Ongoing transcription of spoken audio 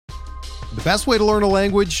The best way to learn a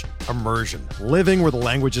language? Immersion. Living where the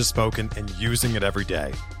language is spoken and using it every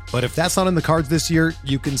day. But if that's not in the cards this year,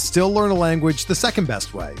 you can still learn a language the second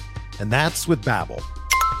best way, and that's with Babbel.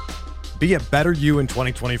 Be a better you in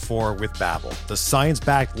 2024 with Babbel, the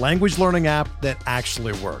science-backed language learning app that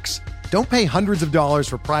actually works. Don't pay hundreds of dollars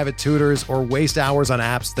for private tutors or waste hours on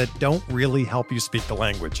apps that don't really help you speak the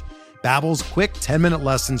language. Babbel's quick 10-minute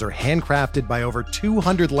lessons are handcrafted by over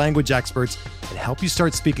 200 language experts and help you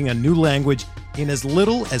start speaking a new language in as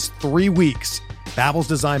little as 3 weeks. Babbel's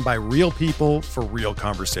designed by real people for real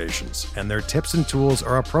conversations, and their tips and tools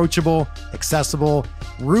are approachable, accessible,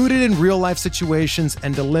 rooted in real-life situations,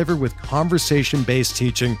 and delivered with conversation-based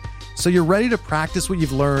teaching, so you're ready to practice what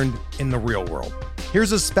you've learned in the real world.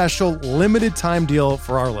 Here's a special limited-time deal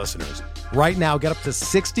for our listeners. Right now, get up to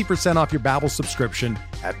 60% off your Babbel subscription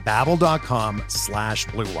at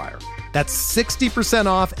babbel.com/Blue Wire. That's 60%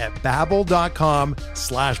 off at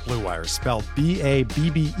babbel.com/Blue Wire, spelled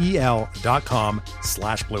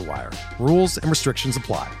BABBEL.com/Blue Wire. Rules and restrictions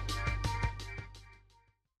apply.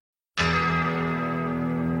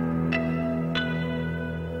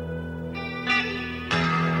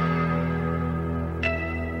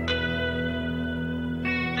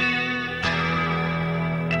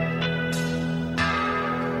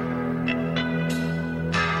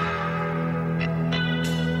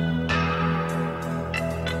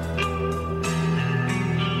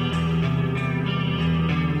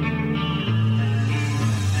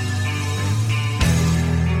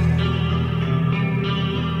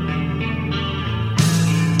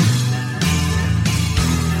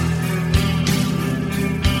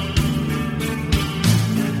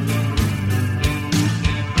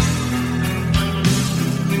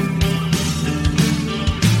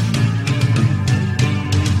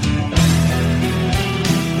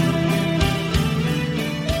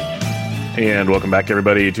 And welcome back,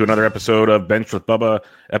 everybody, to another episode of Bench with Bubba,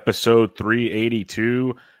 episode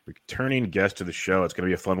 382. Returning guest to the show. It's going to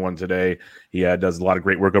be a fun one today. He does a lot of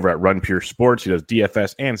great work over at Run Pure Sports. He does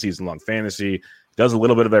DFS and season-long fantasy. Does a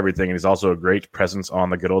little bit of everything, and he's also a great presence on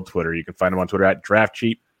the good old Twitter. You can find him on Twitter at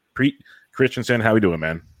DraftCheap. Preet Christensen, how we doing,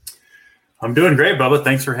 man? I'm doing great, Bubba.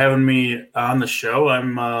 Thanks for having me on the show.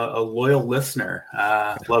 I'm a loyal listener.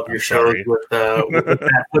 Love your shows with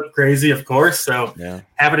that Flip Crazy, of course. So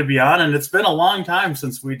happy to be on. And it's been a long time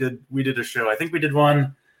since we did a show. I think we did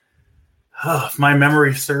one. If my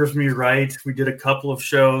memory serves me right, we did a couple of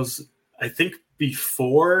shows. I think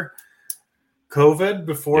before COVID,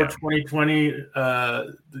 before 2020.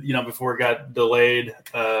 Before it got delayed.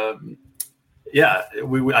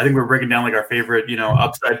 I think we're breaking down like our favorite,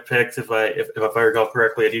 upside picks if I recall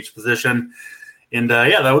correctly at each position. And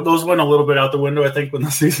those went a little bit out the window, I think, when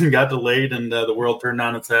the season got delayed and the world turned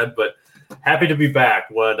on its head. But happy to be back.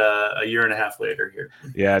 A year and a half later here.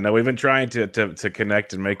 Yeah, no, we've been trying to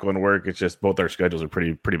connect and make one work. It's just both our schedules are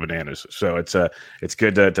pretty bananas. So it's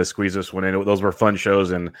good to squeeze this one in. Those were fun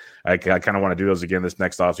shows, and I kind of want to do those again this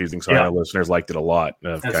next offseason. So I know listeners liked it a lot.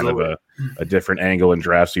 Kind of a different angle in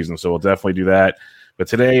draft season. So we'll definitely do that. But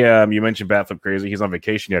today, you mentioned Bat Flip Crazy. He's on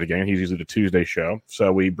vacation yet again. He's usually the Tuesday show.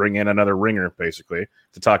 So we bring in another ringer, basically,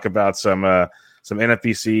 to talk about some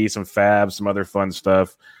NFBC, some fab, some other fun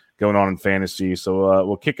stuff going on in fantasy. So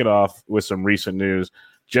we'll kick it off with some recent news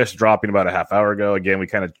just dropping about a half hour ago. Again, we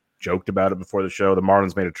kind of joked about it before the show. The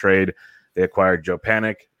Marlins made a trade. They acquired Joe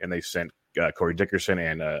Panik, and they sent Corey Dickerson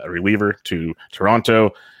and a reliever to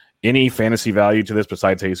Toronto. Any fantasy value to this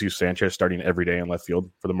besides Jesus Sanchez starting every day in left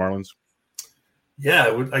field for the Marlins?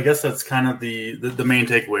 Yeah, I guess that's kind of the main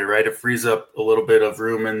takeaway, right? It frees up a little bit of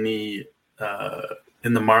room in the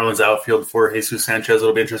Marlins outfield for Jesus Sanchez.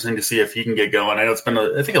 It'll be interesting to see if he can get going. I know it's been,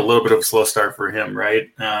 I think, a little bit of a slow start for him,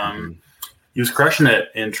 right? He was crushing it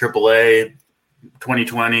in AAA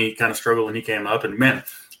 2020, kind of struggled when he came up. And, man,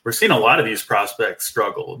 we're seeing a lot of these prospects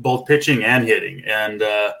struggle, both pitching and hitting. And,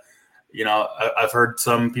 I've heard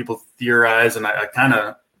some people theorize, and I kind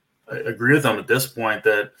of agree with them at this point,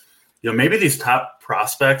 that, maybe these top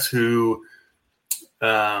prospects who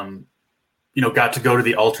got to go to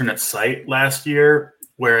the alternate site last year,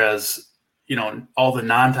 whereas, all the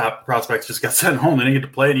non-top prospects just got sent home. They didn't get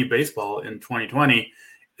to play any baseball in 2020.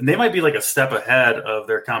 And they might be like a step ahead of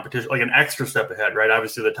their competition, like an extra step ahead, right?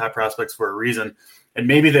 Obviously, the top prospects for a reason. And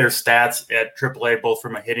maybe their stats at AAA, both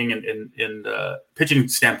from a hitting and pitching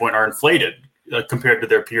standpoint, are inflated compared to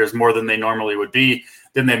their peers more than they normally would be.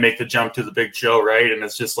 Then they make the jump to the big show, right? And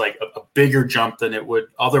it's just like a bigger jump than it would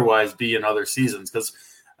otherwise be in other seasons. Because,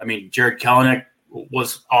 Jared Kelenic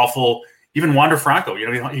was awful. Even Wander Franco, he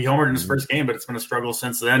homered in his first game, but it's been a struggle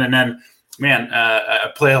since then. And then, man,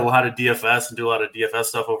 I play a lot of DFS and do a lot of DFS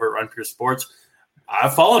stuff over at Run Pure Sports.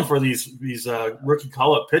 I've fallen for these rookie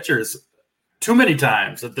call-up pitchers too many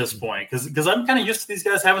times at this point because I'm kind of used to these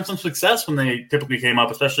guys having some success when they typically came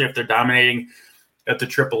up, especially if they're dominating at the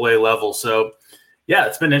AAA level. So, yeah,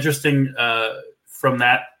 it's been interesting from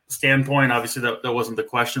that standpoint. Obviously, that wasn't the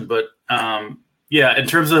question, but yeah, in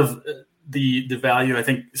terms of the value, I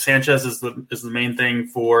think Sanchez is the main thing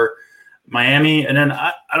for Miami. And then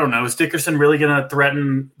I don't know, is Dickerson really going to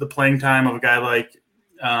threaten the playing time of a guy like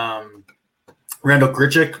Randall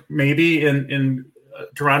Grichuk maybe in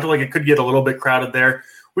Toronto? Like, it could get a little bit crowded there.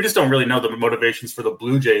 We just don't really know the motivations for the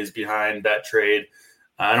Blue Jays behind that trade.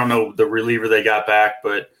 I don't know the reliever they got back,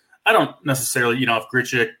 but I don't necessarily, if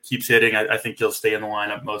Grichuk keeps hitting, I think he'll stay in the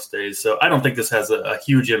lineup most days. So I don't think this has a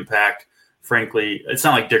huge impact. Frankly, it's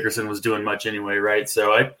not like Dickerson was doing much anyway, right?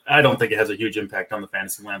 So I don't think it has a huge impact on the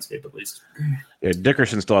fantasy landscape, at least. Yeah,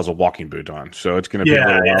 Dickerson still has a walking boot on, so it's going to be a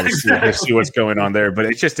little while to see what's going on there. But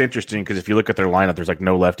it's just interesting because if you look at their lineup, there's like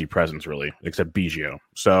no lefty presence really, except Biggio.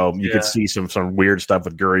 So you could see some weird stuff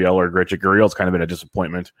with Gurriel or Grichuk. Gurriel's kind of been a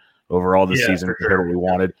disappointment overall this season compared to what we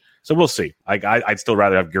wanted. So we'll see. I'd still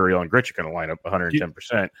rather have Gurriel and Grichuk in a lineup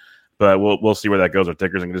 110%. But we'll see where that goes with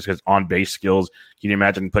Dickerson. Just his on base skills. Can you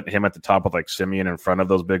imagine putting him at the top with like Simeon in front of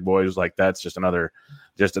those big boys? Like that's just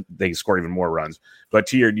they score even more runs. But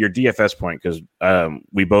to your DFS point, because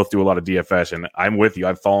we both do a lot of DFS, and I'm with you.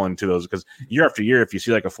 I've fallen to those because year after year, if you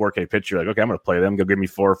see like a 4K pitch, you're like, okay, I'm going to play them. Go give me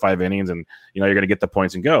 4 or 5 innings, and you're going to get the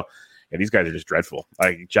points and go. Yeah, these guys are just dreadful.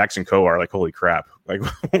 Like Jackson Kowar, like holy crap! Like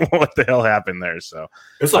what the hell happened there? So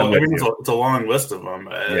it's a long list of them.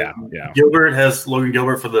 Yeah. Logan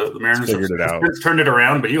Gilbert for the Mariners figured it out. Turned it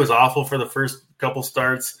around, but he was awful for the first couple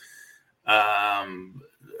starts. All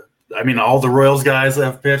the Royals guys that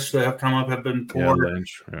have pitched that have come up have been poor.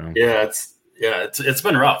 Lynch, it's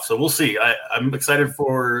been rough. So we'll see. I'm excited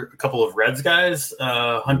for a couple of Reds guys,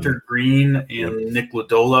 Hunter Green and Nick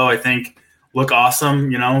Lodolo. I think look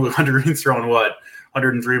awesome. Hunter Green's throwing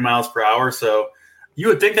 103 miles per hour. So you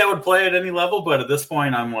would think that would play at any level, but at this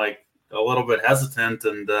point, I'm like a little bit hesitant.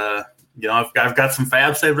 And I've got some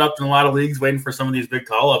fab saved up in a lot of leagues, waiting for some of these big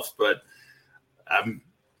call-ups, but I'm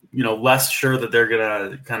less sure that they're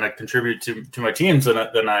going to kind of contribute to my teams than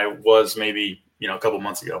I was maybe a couple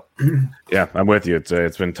months ago. Yeah, I'm with you.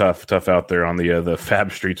 It's been tough out there on the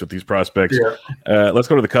fab streets with these prospects. Yeah. Let's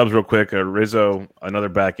go to the Cubs real quick. Rizzo, another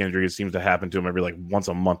back injury. It seems to happen to him every like once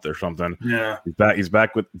a month or something. Yeah, he's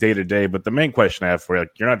back with day to day. But the main question I have for you,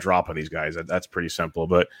 you're not dropping these guys. That's pretty simple.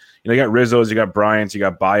 But you got Rizzo's, you got Bryant's, you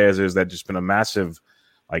got Baez's. That just been a massive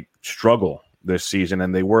like struggle this season,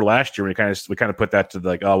 and they were last year. We kind of put that to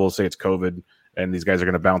we'll say it's COVID. And these guys are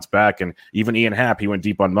going to bounce back. And even Ian Happ, he went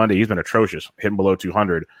deep on Monday. He's been atrocious, hitting below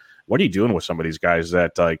 200. What are you doing with some of these guys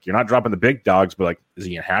that you're not dropping the big dogs, but is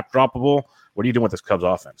Ian Happ droppable? What are you doing with this Cubs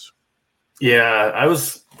offense? Yeah, I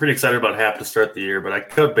was pretty excited about Happ to start the year, but I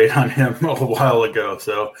could bait on him a while ago.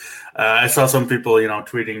 So I saw some people,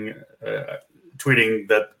 tweeting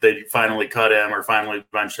that they finally cut him or finally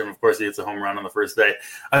benched him. Of course, he hits a home run on the first day.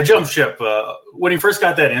 I jumped ship when he first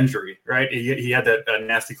got that injury, right? He had that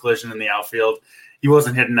nasty collision in the outfield. He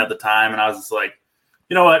wasn't hitting at the time, and I was just like,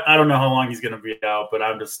 you know what? I don't know how long he's going to be out, but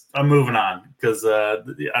I'm moving on because I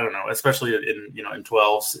don't know, especially in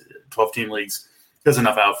 12-team leagues, there's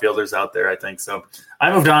enough outfielders out there, I think. So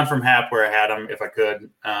I moved on from Happ where I had him if I could.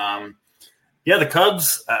 The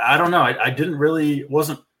Cubs, I don't know. I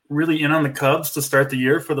wasn't really in on the Cubs to start the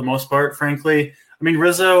year for the most part, frankly. I mean,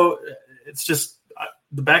 Rizzo, it's just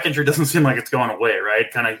the back injury doesn't seem like it's going away,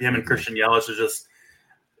 right? Kind of him and Christian Yelich are just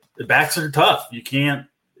the backs are tough. You can't.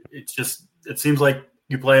 It seems like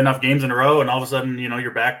you play enough games in a row, and all of a sudden,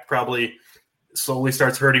 your back probably slowly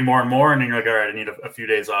starts hurting more and more, and then you're like, all right, I need a few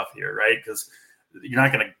days off here, right? Because you're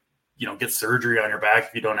not going to get surgery on your back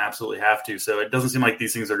if you don't absolutely have to. So it doesn't seem like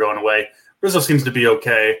these things are going away. Rizzo seems to be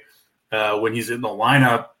okay when he's in the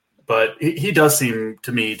lineup. But he does seem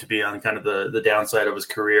to me to be on kind of the downside of his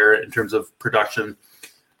career in terms of production,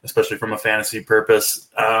 especially from a fantasy purpose.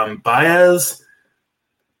 Baez,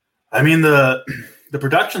 I mean, the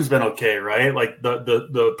production's been okay, right? Like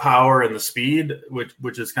the power and the speed,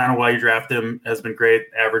 which is kind of why you draft him, has been great.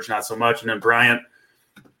 Average, not so much. And then Bryant,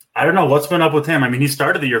 I don't know what's been up with him. I mean, he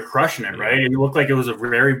started the year crushing it, right? It looked like it was a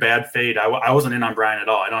very bad fade. I wasn't in on Bryant at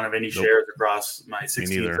all. I don't have any shares across my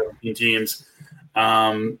 16, 17 teams.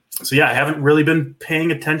 So I haven't really been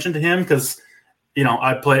paying attention to him because,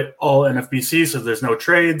 I play all NFBC, so there's no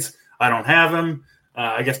trades. I don't have him.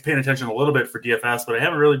 I guess paying attention a little bit for DFS, but I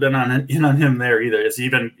haven't really been in on him there either.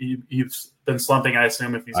 He's been slumping, I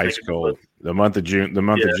assume, if he's ice cold. The month of June's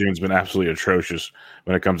been absolutely atrocious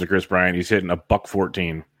when it comes to Chris Bryant. He's hitting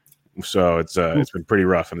 $114 So it's been pretty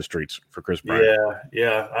rough in the streets for Chris Bryant.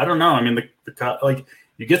 Yeah. I don't know. I mean, the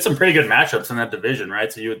you get some pretty good matchups in that division,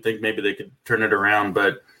 right? So you would think maybe they could turn it around,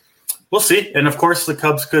 but we'll see. And of course, the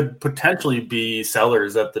Cubs could potentially be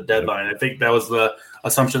sellers at the deadline. I think that was the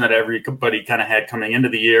assumption that everybody kind of had coming into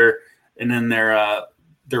the year. And then their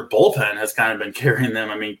bullpen has kind of been carrying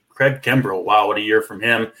them. I mean, Craig Kimbrell, wow, what a year from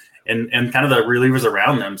him, and kind of the relievers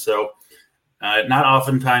around them. So not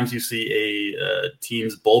oftentimes you see a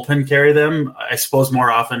team's bullpen carry them. I suppose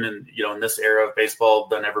more often in this era of baseball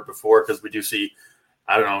than ever before, because we do see,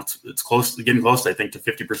 I don't know, it's getting close. I think to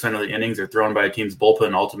 50% of the innings are thrown by a team's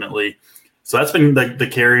bullpen ultimately. So that's been the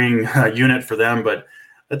carrying unit for them, but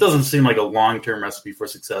that doesn't seem like a long-term recipe for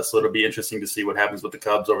success. So it'll be interesting to see what happens with the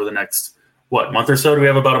Cubs over the next month or so. Do we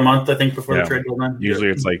have about a month, I think, before the trade deadline? Usually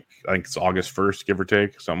it's I think it's August 1st, give or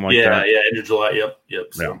take, something like that. Yeah, end of July.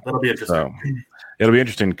 Yep. So that'll be interesting. So, it'll be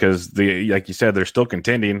interesting because like you said, they're still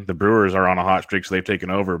contending. The Brewers are on a hot streak, so they've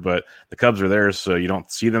taken over, but the Cubs are there, so you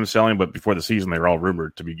don't see them selling. But before the season, they were all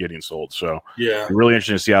rumored to be getting sold. So really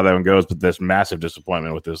interesting to see how that one goes. But this massive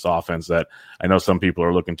disappointment with this offense that I know some people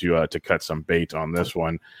are looking to cut some bait on this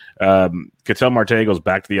one. Ketel Marte goes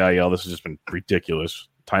back to the IL. This has just been ridiculous.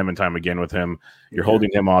 Time and time again with him. You're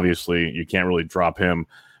holding him, obviously. You can't really drop him.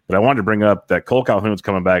 But I wanted to bring up that Cole Calhoun's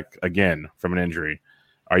coming back again from an injury.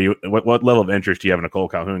 What level of interest do you have in a Cole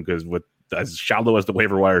Calhoun? Because with as shallow as the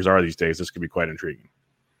waiver wires are these days, this could be quite intriguing.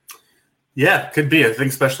 Yeah, could be. I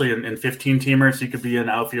think especially in 15-teamers, he could be an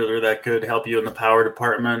outfielder that could help you in the power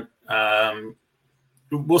department.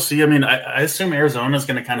 We'll see. I mean, I assume Arizona is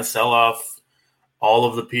going to kind of sell off all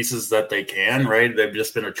of the pieces that they can, right? They've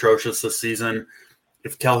just been atrocious this season.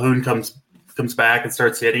 If Calhoun comes back and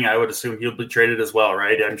starts hitting, I would assume he'll be traded as well,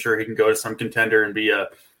 right? I'm sure he can go to some contender and be a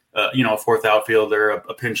fourth outfielder,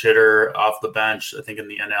 a pinch hitter off the bench. I think in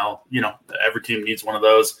the NL, every team needs one of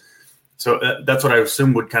those. So that's what I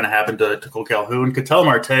assume would kind of happen to Cole Calhoun. Ketel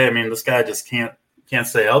Marte, I mean, this guy just can't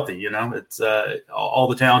stay healthy. It's all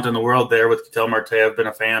the talent in the world there with Ketel Marte. I've been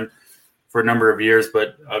a fan for a number of years,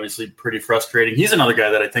 but obviously pretty frustrating. He's another guy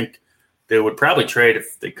that I think they would probably trade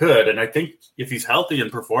if they could. And I think if he's healthy and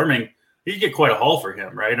performing, you get quite a haul for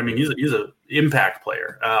him, right? I mean, he's an impact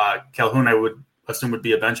player. Calhoun, I would assume, would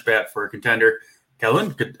be a bench bat for a contender.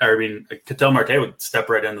 Ketel Marte would step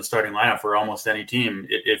right in the starting lineup for almost any team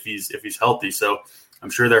if he's healthy. So I'm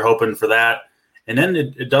sure they're hoping for that. And then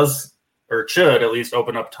it does, or it should at least,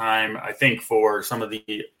 open up time, I think, for some of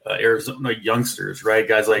the Arizona youngsters, right?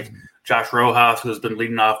 Guys like Josh Rojas, who's been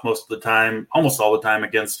leading off most of the time, almost all the time,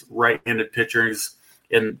 against right-handed pitchers,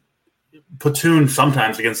 and platoon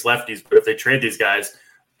sometimes against lefties. But if they trade these guys,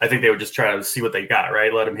 I think they would just try to see what they got,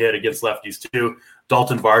 right? Let them hit against lefties too.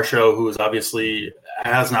 Dalton Varsho, who is obviously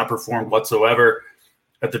has not performed whatsoever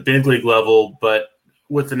at the big league level, but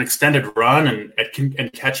with an extended run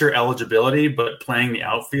and catcher eligibility, but playing the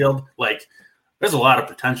outfield, there's a lot of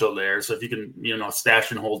potential there. So if you can,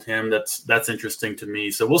 stash and hold him, that's interesting to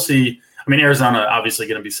me. So we'll see. I mean, Arizona obviously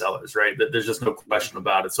going to be sellers, right? There's just no question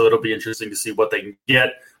about it. So it'll be interesting to see what they can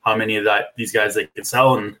get, how many of these guys they can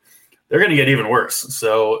sell, and they're going to get even worse.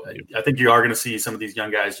 So I think you are going to see some of these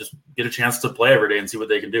young guys just get a chance to play every day and see what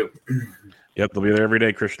they can do. Yep, they'll be there every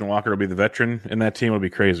day. Christian Walker will be the veteran in that team. It'll be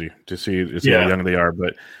crazy to see how young they are.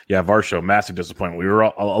 But yeah, Varsho, massive disappointment.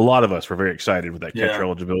 A lot of us were very excited with that catcher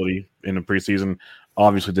eligibility in the preseason.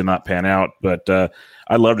 Obviously did not pan out, but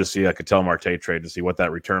I'd love to see a Ketel Marte trade to see what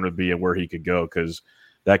that return would be and where he could go, because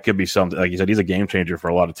that could be something. Like you said, he's a game changer for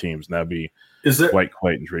a lot of teams, and that'd be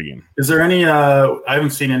quite intriguing. Is there any? I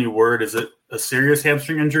haven't seen any word. Is it a serious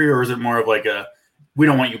hamstring injury, or is it more of like we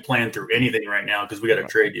don't want you playing through anything right now because we got to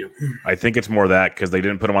trade you? I think it's more that, because they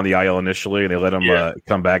didn't put him on the IL initially, and they let him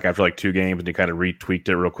come back after 2 games, and he kind of retweaked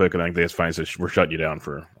it real quick, and I think they just finally said, we're shutting you down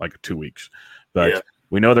for 2 weeks. But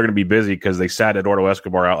we know they're going to be busy because they sat Eduardo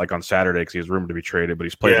Escobar out on Saturday because he was rumored to be traded, but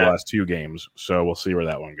he's played the last 2 games, so we'll see where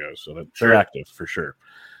that one goes. So they're active for sure.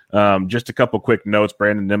 Just a couple quick notes.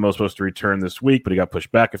 Brandon Nimmo is supposed to return this week, but he got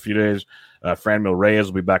pushed back a few days. Franmil Reyes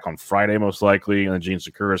will be back on Friday most likely, and then Gene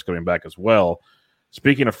Sakura is coming back as well.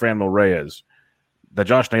 Speaking of Franmil Reyes, the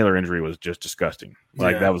Josh Naylor injury was just disgusting.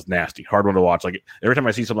 That was nasty. Hard one to watch. Every time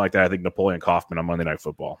I see something like that, I think Napoleon Kaufman on Monday Night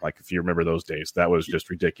Football. If you remember those days, that was just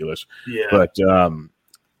ridiculous. Yeah. But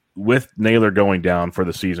with Naylor going down for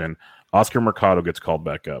the season, Oscar Mercado gets called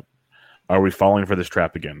back up. Are we falling for this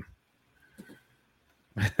trap again?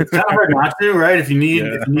 It's kind of hard not to, right? If you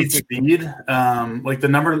need speed,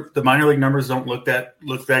 the minor league numbers don't look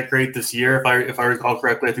that great this year. If I recall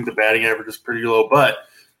correctly, I think the batting average is pretty low, but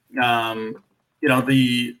I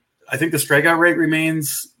think the strikeout rate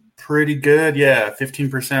remains pretty good. Yeah, 15%,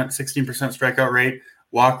 16% strikeout rate.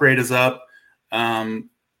 Walk rate is up.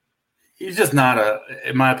 He's just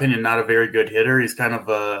in my opinion, not a very good hitter. He's kind of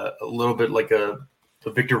a little bit like a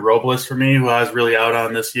Victor Robles for me, who I was really out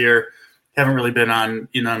on this year. Haven't really been on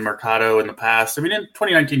Mercado in the past. I mean, in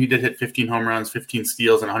 2019, he did hit 15 home runs, 15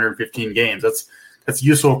 steals in 115 games. That's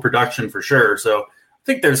useful production for sure. So I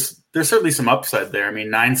think there's certainly some upside there. I mean,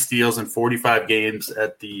 9 steals in 45 games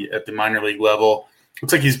at the minor league level.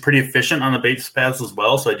 Looks like he's pretty efficient on the base paths as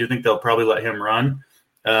well. So I do think they'll probably let him run.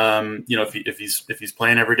 If he's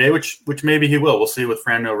playing every day, which maybe he will. We'll see with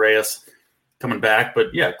Franmil Reyes coming back.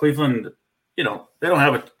 But yeah, Cleveland, they don't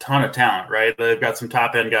have a ton of talent, right? They've got some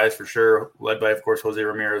top end guys for sure, led by, of course, Jose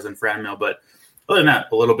Ramirez and Franmil. But other than that,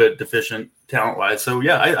 a little bit deficient talent wise. So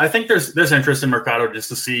yeah, I think there's interest in Mercado just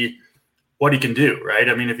to see what he can do, right?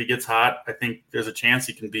 I mean, if he gets hot, I think there's a chance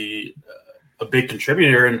he can be a big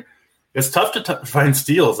contributor. And it's tough to find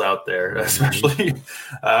steals out there, especially.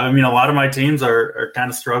 A lot of my teams are kind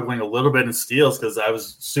of struggling a little bit in steals because I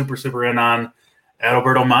was super, super in on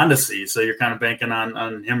Adalberto Mondesi. So you're kind of banking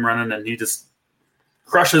on him running, and he just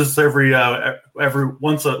crushes every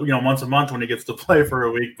once a month when he gets to play for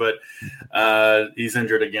a week. But he's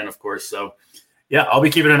injured again, of course. So yeah, I'll be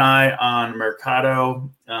keeping an eye on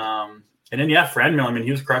Mercado. And then Franmil. I mean,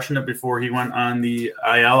 he was crushing it before he went on the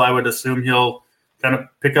IL. I would assume he'll kind of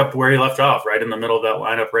pick up where he left off, right in the middle of that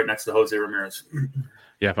lineup, right next to Jose Ramirez.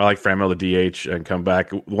 Yeah, if I like Franmil the DH and come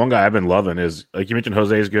back. One guy I've been loving is, like you mentioned,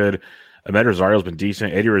 Jose's good. Ahmed Rosario's been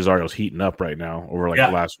decent. Eddie Rosario's heating up right now over the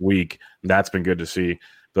last week. That's been good to see.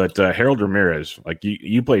 But Harold Ramirez, like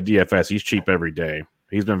you play DFS, he's cheap every day.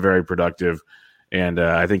 He's been very productive, and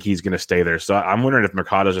I think he's going to stay there. So I'm wondering if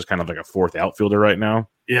Mercado's just kind of like a fourth outfielder right now.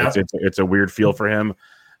 Yeah, it's a weird feel for him,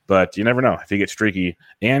 but you never know if he gets streaky.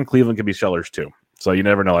 And Cleveland can be sellers too. So you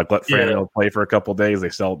never know. Like let Franmil play for a couple of days,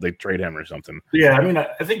 they trade him or something. Yeah, I mean, I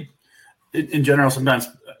think in general, sometimes,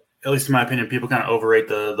 at least in my opinion, people kind of overrate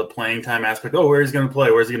the playing time aspect. Oh, where is he going to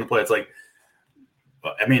play? Where's he going to play? It's like,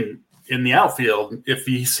 I mean, in the outfield, if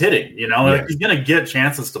he's hitting, like he's going to get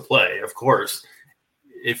chances to play, of course.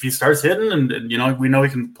 If he starts hitting, and we know he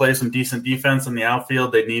can play some decent defense in the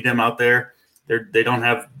outfield. They need him out there. They don't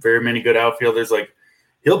have very many good outfielders. Like,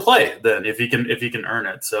 he'll play then if he can earn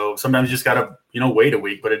it. So sometimes you just got to, wait a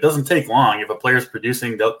week, but it doesn't take long. If a player's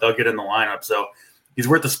producing, they'll get in the lineup. So he's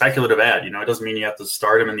worth a speculative ad. It doesn't mean you have to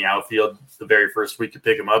start him in the outfield the very first week to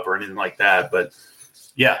pick him up or anything like that. But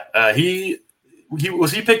yeah, he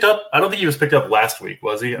was he picked up? I don't think he was picked up last week,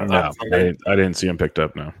 was he? No, I didn't see him picked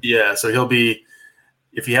up. No. Yeah. So he'll be,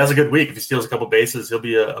 if he has a good week, if he steals a couple bases, he'll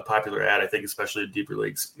be a popular ad, I think, especially in deeper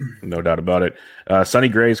leagues. No doubt about it. Sonny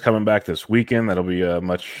Gray's coming back this weekend. That'll be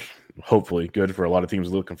hopefully good for a lot of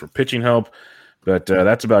teams looking for pitching help. But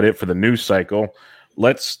that's about it for the news cycle.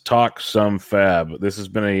 Let's talk some fab. This has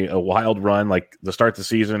been a wild run. Like the start of the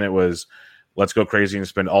season, it was let's go crazy and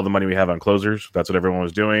spend all the money we have on closers. That's what everyone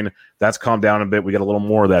was doing. That's calmed down a bit. We got a little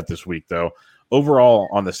more of that this week, though. Overall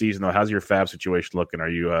on the season, though, how's your fab situation looking? Are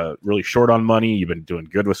you really short on money? You've been doing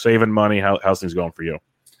good with saving money. How's things going for you?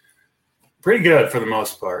 Pretty good for the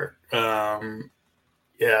most part. I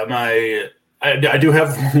do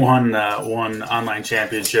have one online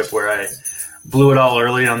championship where I blew it all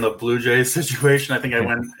early on the Blue Jays situation. I think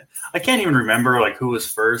I can't even remember like who was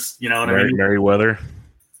first. You know what I mean? Merriweather.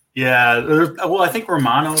 Yeah. I think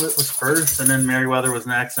Romano was first, and then Merriweather was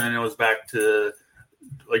next, and then it was back to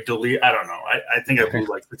like delete. I don't know. I think I blew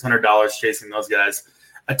like $600 chasing those guys.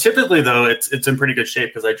 Typically, though, it's in pretty good shape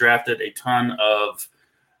because I drafted a ton of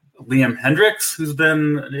Liam Hendricks, who's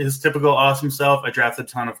been his typical awesome self. I drafted a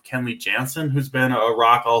ton of Kenley Jansen, who's been a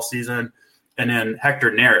rock all season, and then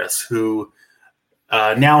Hector Neris, who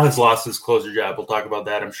now has lost his closer job. We'll talk about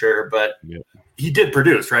that, I'm sure, but he did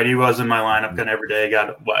produce, right? He was in my lineup kind of every day.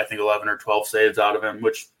 Got I think 11 or 12 saves out of him,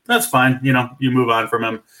 which that's fine. You move on from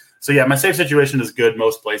him. So yeah, my save situation is good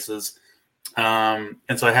most places, and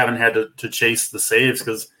so I haven't had to chase the saves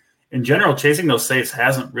because in general, chasing those saves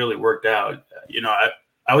hasn't really worked out.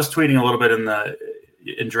 I was tweeting a little bit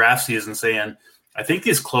in draft season saying, I think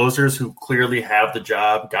these closers who clearly have the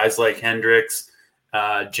job, guys like Hendricks,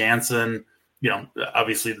 Jansen,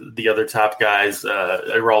 obviously the other top guys,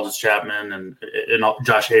 Aroldis Chapman and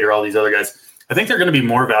Josh Hader, all these other guys, I think they're going to be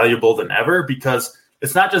more valuable than ever because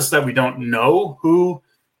it's not just that we don't know who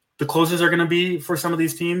the closers are going to be for some of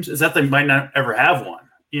these teams, is that they might not ever have one,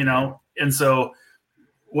 And so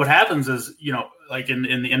what happens is, like in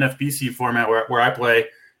the NFBC format where I play,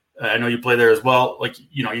 I know you play there as well. Like,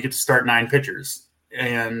 you get to start 9 pitchers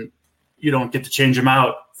and you don't get to change them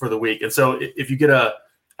out for the week. And so if you get a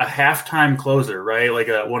halftime closer, right, like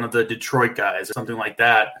one of the Detroit guys or something like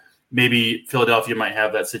that, maybe Philadelphia might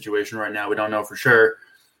have that situation right now. We don't know for sure.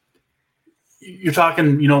 You're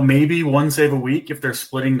talking, maybe one save a week if they're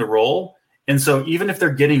splitting the role. And so even if they're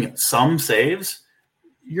getting some saves,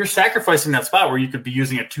 you're sacrificing that spot where you could be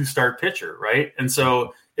using a 2-start pitcher, right? And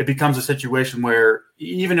so it becomes a situation where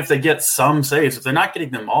even if they get some saves, if they're not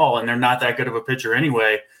getting them all and they're not that good of a pitcher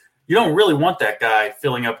anyway, you don't really want that guy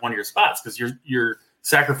filling up one of your spots because you're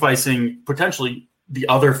sacrificing potentially the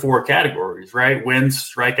other 4 categories, right? Wins,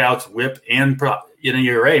 strikeouts, whip, and in an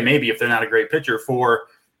ERA, maybe if they're not a great pitcher, for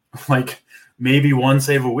like maybe one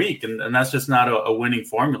save a week. And that's just not a winning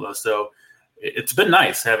formula. So it's been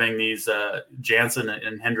nice having these Jansen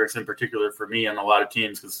and Hendricks in particular for me and a lot of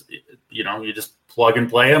teams because, you just plug and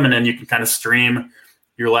play them and then you can kind of stream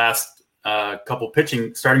your last couple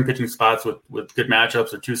starting pitching spots with good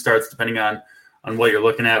matchups or 2 starts depending on what you're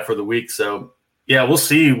looking at for the week. So, yeah, we'll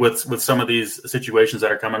see with some of these situations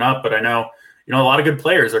that are coming up. But I know, a lot of good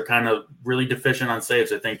players are kind of really deficient on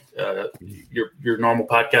saves. I think your normal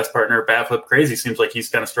podcast partner, Batflip Crazy, seems like he's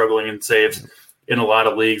kind of struggling in saves in a lot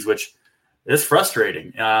of leagues, which – it's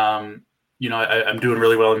frustrating. I'm doing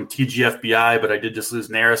really well in TGFBI, but I did just lose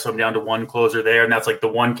Nara, so I'm down to 1 closer there, and that's like the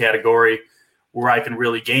one category where I can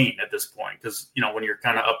really gain at this point. Because when you're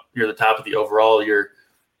kind of up near the top of the overall,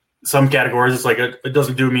 some categories it's like it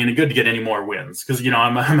doesn't do me any good to get any more wins because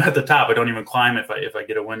I'm at the top. I don't even climb if I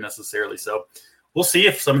get a win necessarily. So we'll see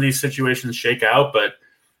if some of these situations shake out, but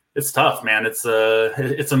it's tough, man. It's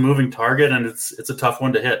a moving target, and it's a tough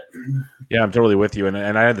one to hit. Yeah, I'm totally with you. And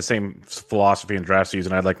I had the same philosophy in draft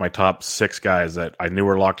season. I had like my top 6 guys that I knew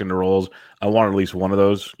were locked into roles. I wanted at least one of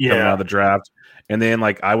those coming out of the draft. And then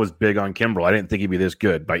I was big on Kimbrel. I didn't think he'd be this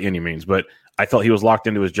good by any means, but I felt he was locked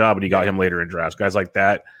into his job, and he got him later in drafts. Guys like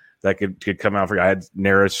that could come out for you. I had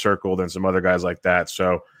Neris circled and some other guys like that.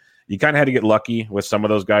 So you kind of had to get lucky with some of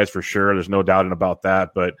those guys for sure. There's no doubt about that.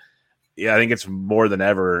 But yeah, I think it's more than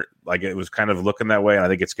ever. Like it was kind of looking that way, and I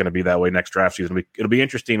think it's going to be that way next draft season. It'll be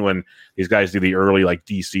interesting when these guys do the early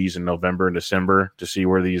DCs in November and December to see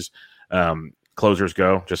where these closers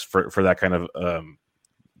go, just for that kind of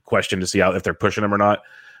question to see if they're pushing them or not.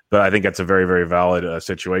 But I think that's a very, very valid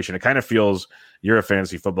situation. It kind of feels, you're a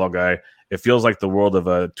fantasy football guy, it feels like the world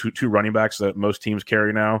of two running backs that most teams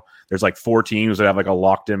carry now. There's 4 teams that have a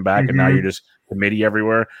locked-in back, and now you're just committee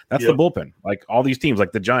everywhere. That's the bullpen. All these teams,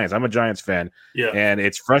 like the Giants. I'm a Giants fan, and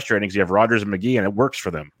it's frustrating because you have Rodgers and McGee, and it works for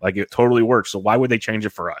them. It totally works. So why would they change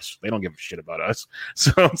it for us? They don't give a shit about us.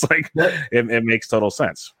 So it's it makes total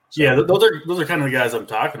sense. So, yeah, those are kind of the guys I'm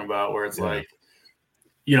talking about, where it's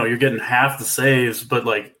you're getting half the saves, but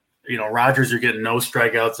Rodgers, you're getting no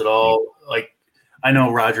strikeouts at all. I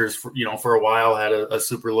know Rodgers, for a while had a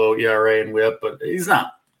super low ERA and WHIP, but he's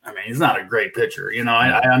not a great pitcher.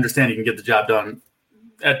 I understand he can get the job done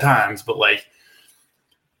at times, but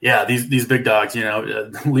these big dogs,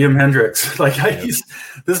 Liam Hendricks,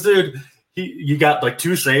 this dude, you got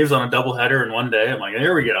 2 saves on a doubleheader in one day. I'm like,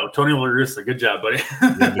 there we go. Tony La Russa, good job, buddy.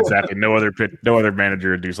 Yeah, exactly. No other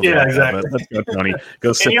manager would do something like exactly. that. Let's go, Tony.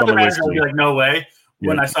 Go sip on the whiskey. Would be no way.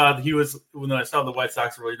 When I saw the White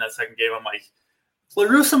Sox were in that second game, I'm like, La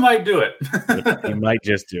Russa might do it. He might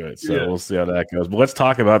just do it. So we'll see how that goes. But let's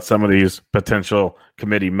talk about some of these potential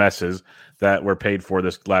committee messes that were paid for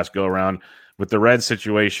this last go around. With the Reds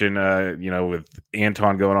situation, with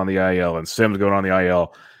Anton going on the IL and Sims going on the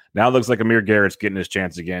IL, now it looks like Amir Garrett's getting his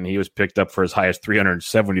chance again. He was picked up for as high as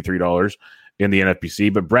 $373 in the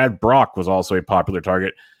NFBC, but Brad Brock was also a popular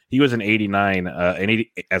target. He was as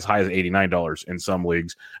high as $89 in some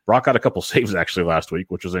leagues. Brock got a couple saves actually last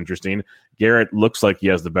week, which was interesting. Garrett looks like he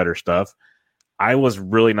has the better stuff. I was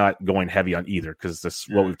really not going heavy on either because this is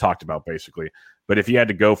what we've talked about basically. But if you had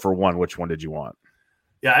to go for one, which one did you want?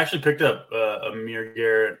 Yeah, I actually picked up Amir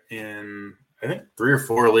Garrett in, I think, 3 or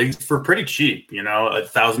 4 leagues for pretty cheap.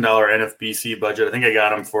 $1,000 NFBC budget. I think I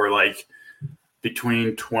got him for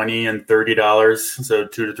between $20 and $30, so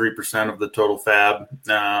 2 to 3% of the total fab.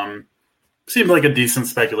 Seemed like a decent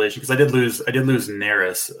speculation because I did lose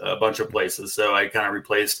Neris a bunch of places, so I kind of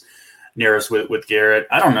replaced Neris with Garrett.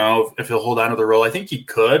 I don't know if he'll hold on to the role. I think he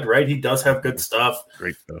could, right? He does have good stuff.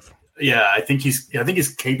 Great stuff. Yeah, I think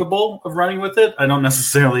he's capable of running with it. I don't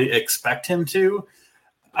necessarily expect him to.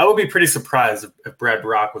 I would be pretty surprised if Brad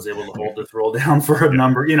Brock was able to hold this role down for a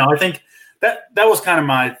number. I think that was kind of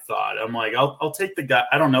my thought. I'm like, I'll take the guy.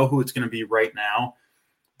 I don't know who it's going to be right now,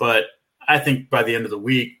 but I think by the end of the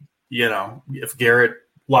week, if Garrett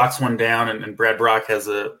locks one down and Brad Brock has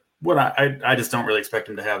I just don't really expect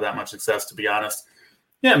him to have that much success, to be honest.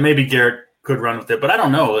 Yeah, maybe Garrett could run with it, but I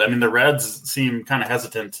don't know. I mean, the Reds seem kind of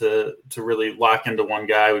hesitant to really lock into one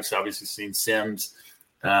guy. We've obviously seen Sims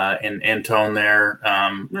in tone there.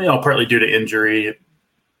 Partly due to injury.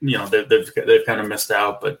 They've kind of missed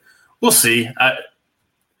out, but we'll see. I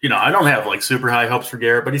don't have like super high hopes for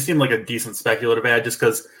Garrett, but he seemed like a decent speculative ad just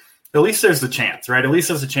because at least there's the chance, right? At least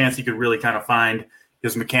there's a chance he could really kind of find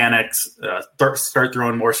his mechanics, start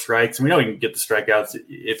throwing more strikes. And we know he can get the strikeouts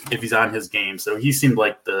if he's on his game. So he seemed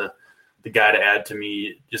like the guy to add to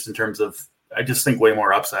me just in terms of, I just think way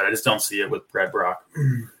more upside. I just don't see it with Brad Brach.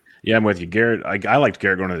 Yeah, I'm with you. Garrett, I liked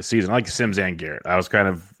Garrett going into the season. I like Sims and Garrett. I was kind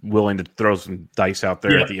of willing to throw some dice out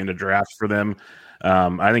there at the end of drafts for them.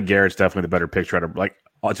 I think Garrett's definitely the better picture.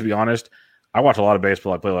 To be honest, I watch a lot of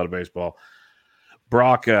baseball. I play a lot of baseball.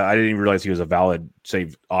 Brach, I didn't even realize he was a valid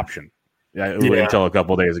save option until a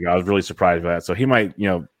couple of days ago. I was really surprised by that. So he might,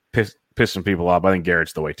 piss some people off. I think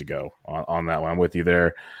Garrett's the way to go on that one. I'm with you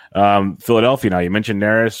there. Philadelphia. Now you mentioned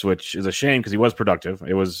Neris, which is a shame because he was productive.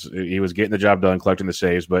 He was getting the job done, collecting the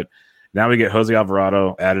saves. But now we get Jose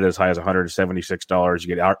Alvarado added as high as $176.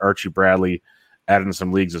 You get Archie Bradley added in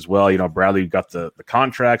some leagues as well. Bradley got the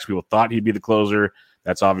contracts. People thought he'd be the closer.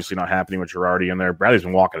 That's obviously not happening with Girardi in there. Bradley's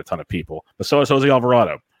been walking a ton of people, but so is Jose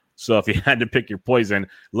Alvarado. So if you had to pick your poison, it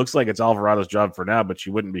looks like it's Alvarado's job for now, but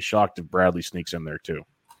you wouldn't be shocked if Bradley sneaks in there too.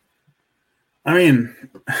 I mean,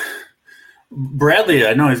 Bradley,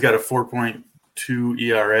 I know he's got a 4.2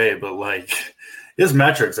 ERA, but like his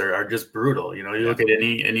metrics are just brutal. You look at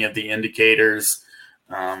any of the indicators.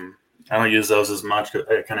 I don't use those as much.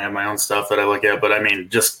 I kind of have my own stuff that I look at, but I mean,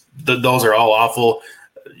 just those are all awful.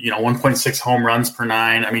 1.6 home runs per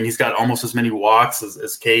 9. I mean, he's got almost as many walks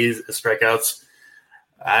as Ks, as strikeouts.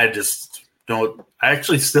 I just don't. I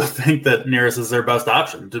actually still think that Neris is their best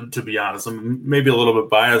option. To be honest, I'm maybe a little bit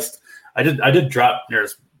biased. I did drop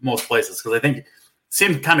Neris most places because I think it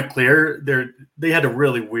seemed kind of clear. They had a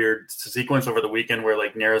really weird sequence over the weekend where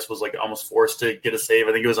like Neris was like almost forced to get a save.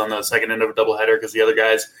 I think it was on the second end of a doubleheader because the other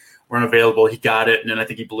guys weren't available. He got it, and then I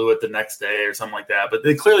think he blew it the next day or something like that. But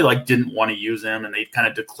they clearly like didn't want to use him, and they kind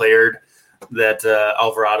of declared that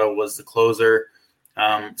Alvarado was the closer.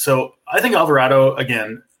 So I think Alvarado,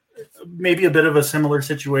 again, maybe a bit of a similar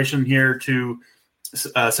situation here to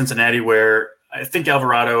Cincinnati, where I think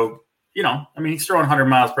Alvarado, he's throwing 100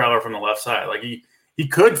 miles per hour from the left side. Like he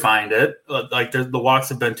could find it. Like the walks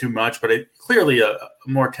have been too much, but clearly a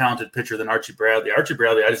more talented pitcher than Archie Bradley. Archie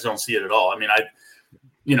Bradley, I just don't see it at all. I mean,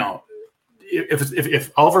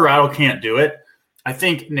 if Alvarado can't do it, I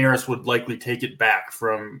think Neris would likely take it back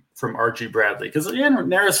from Archie Bradley. Because again,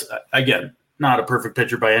 Neris, again, not a perfect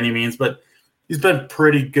pitcher by any means, but he's been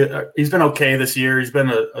pretty good. He's been okay this year. He's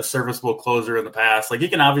been a serviceable closer in the past. Like he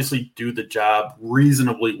can obviously do the job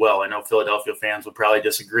reasonably well. I know Philadelphia fans would probably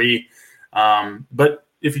disagree. But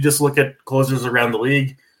if you just look at closers around the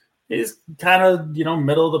league, he's kind of,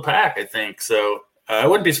 middle of the pack, I think. So I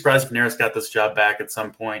wouldn't be surprised if Neris got this job back at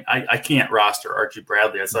some point. I can't roster Archie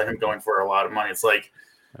Bradley. I saw him going for a lot of money. It's like,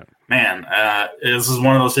 man, this is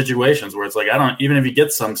one of those situations where it's like, even if he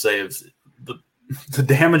gets some saves, the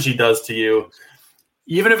damage he does to you,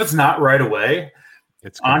 even if it's not right away,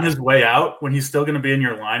 it's on his way out when he's still going to be in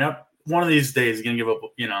your lineup. One of these days, he's going to give up,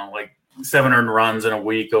 like 7 earned runs in a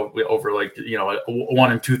week over like,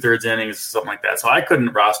 1 2/3 innings, something like that. So I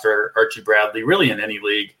couldn't roster Archie Bradley really in any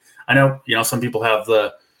league. I know, some people have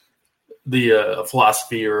the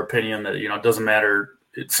philosophy or opinion that, it doesn't matter.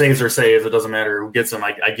 Saves or saves. It doesn't matter who gets them.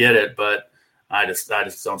 I get it, but I just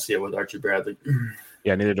don't see it with Archie Bradley.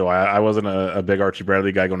 Yeah, neither do I. I wasn't a big Archie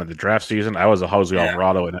Bradley guy going into the draft season. I was a Jose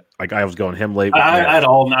Alvarado, and I was going him late. I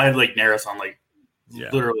had like Neris on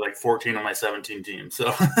literally like 14 on my 17 teams.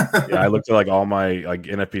 So I looked at like all my like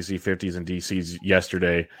NFBC 50s and DCs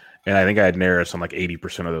yesterday, and I think I had Neris on like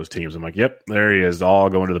 80% of those teams. I'm like, yep, there he is, all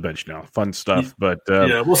going to the bench now. Fun stuff. But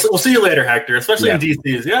we'll see you later, Hector. Especially in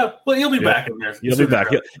DCs. Yeah, well, he'll be back in there. He'll be back.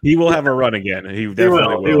 He will have a run again. He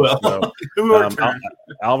definitely will. So,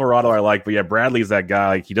 Alvarado, I like, but Bradley's that guy.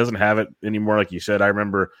 Like he doesn't have it anymore. Like you said, I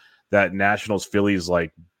remember that Nationals Phillies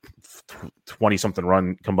like 20-something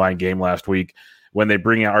run combined game last week, when they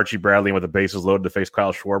bring out Archie Bradley with the bases loaded to face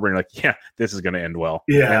Kyle Schwarber, and you're like, yeah, this is going to end well.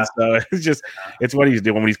 Yeah. And so it's what he's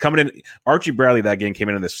doing. When he's coming in, Archie Bradley, that game came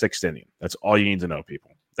in the 6th inning. That's all you need to know,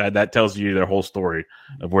 people. That tells you their whole story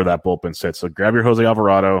of where that bullpen sits. So grab your Jose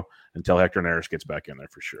Alvarado until Hector Neris gets back in there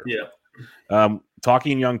for sure. Yeah.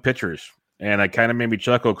 Talking young pitchers, and I kind of made me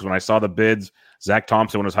chuckle because when I saw the bids, Zach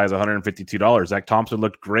Thompson went as high as $152. Zach Thompson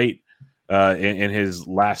looked great in his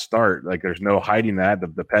last start. Like there's no hiding that.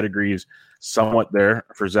 The pedigree's somewhat there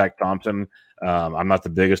for Zach Thompson. I'm not the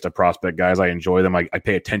biggest of prospect guys. I enjoy them. I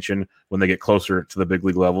pay attention when they get closer to the big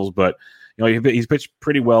league levels, but he's pitched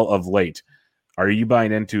pretty well of late. Are you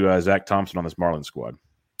buying into Zach Thompson on this Marlins squad?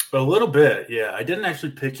 A little bit, yeah. I didn't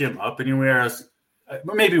actually pick him up anywhere.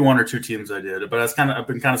 Maybe one or two teams I did, but I've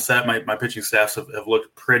been kind of set. My pitching staffs have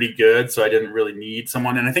looked pretty good, so I didn't really need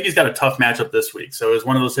someone. And I think he's got a tough matchup this week. So it was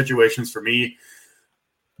one of those situations for me.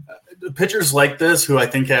 Pitchers like this, who I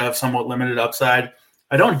think have somewhat limited upside,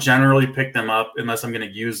 I don't generally pick them up unless I'm going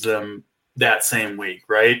to use them that same week,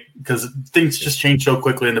 right? Because things just change so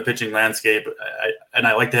quickly in the pitching landscape, and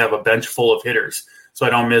I like to have a bench full of hitters, so I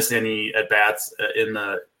don't miss any at bats in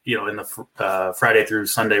the Friday through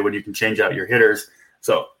Sunday when you can change out your hitters.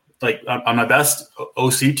 So, like on my best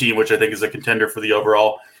OC team, which I think is a contender for the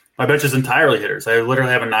overall, my bench is entirely hitters. I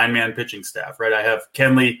literally have a 9-man pitching staff, right? I have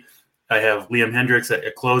Kenley, I have Liam Hendriks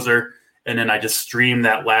at closer, and then I just stream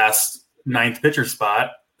that last 9th pitcher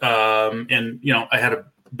spot. And I had a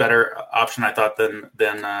better option, I thought,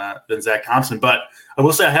 than Zach Thompson. But I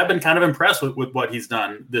will say I have been kind of impressed with what he's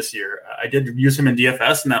done this year. I did use him in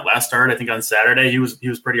DFS in that last start. I think on Saturday he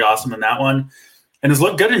was pretty awesome in that one. And has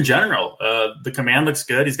looked good in general. The command looks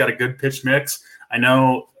good. He's got a good pitch mix. I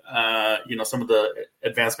know, some of the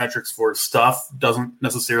advanced metrics for stuff doesn't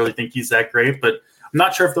necessarily think he's that great, but I'm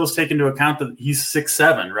not sure if those take into account that he's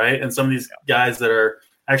 6'7", right? And some of these guys that are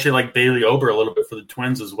actually like Bailey Ober a little bit for the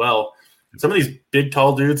Twins as well. Some of these big,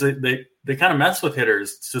 tall dudes, they kind of mess with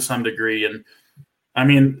hitters to some degree. And I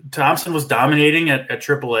mean, Thompson was dominating at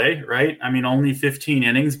AAA, right? I mean, only 15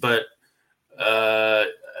 innings, but a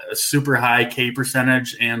super high K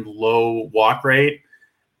percentage and low walk rate.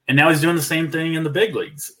 And now he's doing the same thing in the big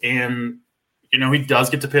leagues. And, he does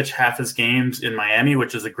get to pitch half his games in Miami,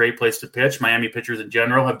 which is a great place to pitch. Miami pitchers in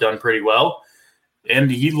general have done pretty well. And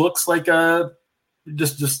he looks like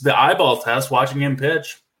just the eyeball test watching him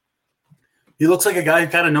pitch. He looks like a guy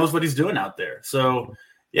who kind of knows what he's doing out there. So,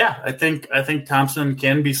 yeah, I think Thompson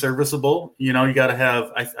can be serviceable. You got to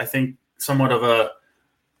have, I think, somewhat of a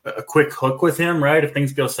quick hook with him, right? If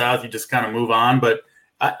things go south, you just kind of move on. But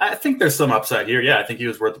I think there's some upside here. Yeah, I think he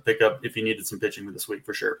was worth the pickup if he needed some pitching this week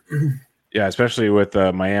for sure. Yeah, especially with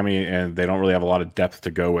Miami, and they don't really have a lot of depth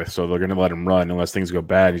to go with, so they're going to let him run unless things go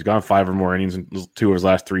bad. He's gone 5 or more innings in 2 of his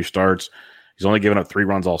last 3 starts. He's only given up 3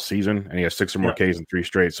 runs all season, and he has 6 or more Ks in 3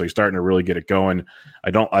 straight. So he's starting to really get it going. I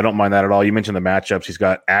don't mind that at all. You mentioned the matchups. He's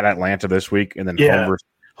got at Atlanta this week, and then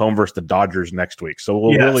home versus the Dodgers next week. So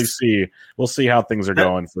we'll really see. We'll see how things are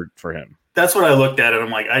going for him. That's what I looked at, and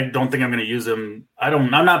I'm like, I don't think I'm going to use him. I'm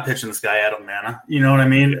not pitching this guy at Atlanta. You know what I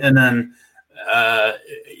mean? And then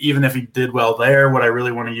even if he did well there, would I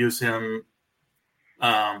really want to use him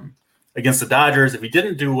against the Dodgers? If he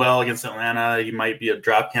didn't do well against Atlanta, he might be a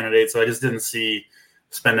drop candidate. So I just didn't see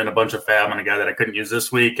spending a bunch of fab on a guy that I couldn't use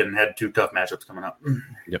this week and had 2 tough matchups coming up.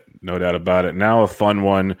 Yep, no doubt about it. Now a fun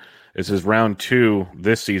one. This is round 2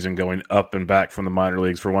 this season, going up and back from the minor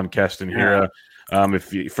leagues for one Keston Hiura.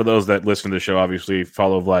 For those that listen to the show, obviously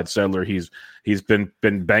follow Vlad Sedler. He's been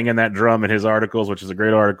banging that drum in his articles, which is a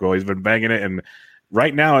great article. He's been banging it, and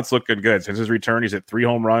right now it's looking good. Since his return, he's hit 3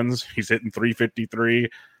 home runs. He's hitting 353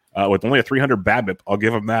 with only a 300 BABIP. I'll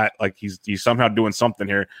give him that. Like he's somehow doing something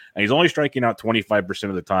here, and he's only striking out 25%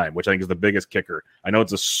 of the time, which I think is the biggest kicker. I know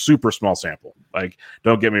it's a super small sample. Like,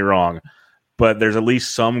 don't get me wrong, but there's at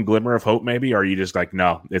least some glimmer of hope. Maybe, or are you just like,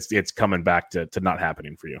 no, it's coming back to not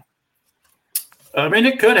happening for you? I mean,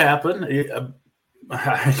 it could happen.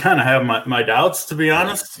 I kind of have my doubts, to be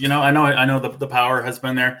honest. I know the power has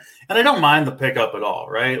been there, and I don't mind the pickup at all,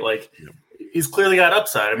 right? Like, he's clearly got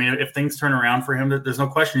upside. I mean, if things turn around for him, there's no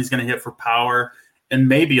question he's going to hit for power and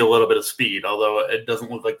maybe a little bit of speed, although it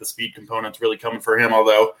doesn't look like the speed component's really coming for him,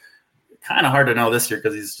 although kind of hard to know this year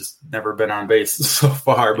because he's just never been on base so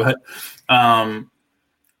far. But, I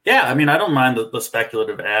mean, I don't mind the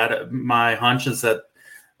speculative ad. My hunch is that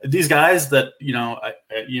these guys that,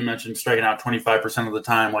 you mentioned striking out 25% of the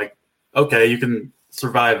time, like, okay, you can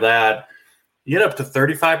survive that. You get up to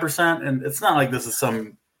 35%, and it's not like this is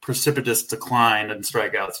some precipitous decline in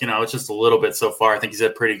strikeouts. It's just a little bit so far. I think he's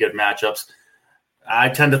had pretty good matchups. I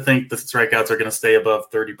tend to think the strikeouts are going to stay above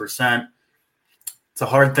 30%. It's a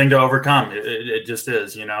hard thing to overcome. It just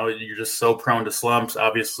is. You're just so prone to slumps.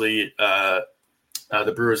 Obviously,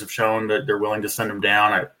 the Brewers have shown that they're willing to send him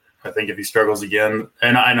down. I think if he struggles again,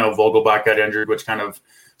 and I know Vogelbach got injured, which kind of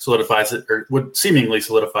solidifies it, or would seemingly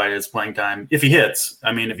solidify his playing time if he hits.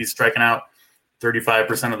 I mean, if he's striking out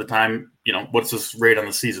 35% of the time, what's his rate on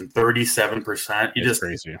the season? 37%.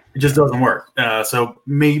 Crazy. It just doesn't work. So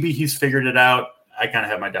maybe he's figured it out. I kind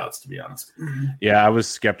of have my doubts, to be honest. Yeah, I was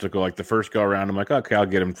skeptical. Like the first go around, I'm like, okay, I'll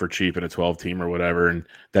get him for cheap in a 12-team or whatever, and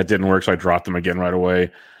that didn't work, so I dropped him again right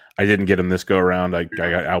away. I didn't get him this go around. I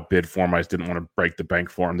got outbid for him. I just didn't want to break the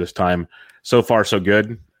bank for him this time. So far, so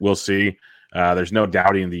good. We'll see. There's no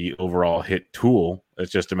doubting the overall hit tool.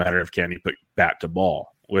 It's just a matter of can he put bat to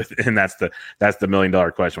ball with, and that's the $1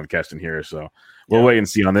 million question with Keston here. So we'll wait and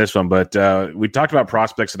see on this one. But we talked about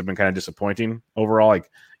prospects that have been kind of disappointing overall, like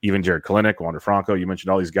even Jared Kalenic, Wander Franco. You mentioned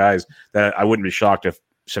all these guys that I wouldn't be shocked if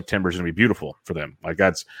September is going to be beautiful for them. Like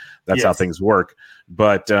that's how things work.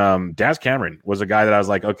 But Daz Cameron was a guy that I was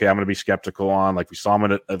like, okay, I'm going to be skeptical on. Like we saw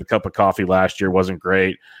him at the Cup of Coffee last year, wasn't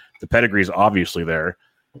great. The pedigree is obviously there.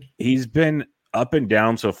 He's been up and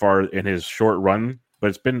down so far in his short run, but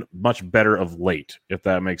it's been much better of late, if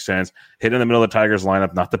that makes sense. Hit in the middle of the Tigers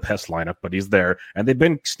lineup, not the best lineup, but he's there. And they've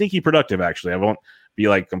been sneaky productive, actually. I won't be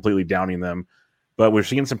like completely downing them, but we're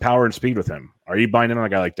seeing some power and speed with him. Are you buying in on a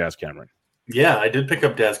guy like Daz Cameron? Yeah, I did pick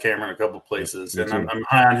up Daz Cameron a couple places, and I'm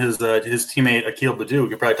high on his teammate Akil Baddoo. We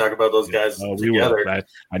could probably talk about those guys together.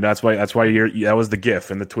 I know that's why that was the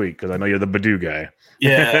GIF in the tweet because I know you're the Baddoo guy.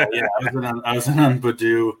 Yeah, I was in on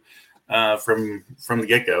Baddoo from the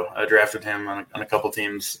get go. I drafted him on a couple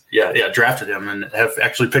teams. Yeah, drafted him and have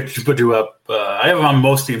actually picked Baddoo up. I have him on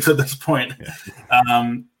most teams at this point.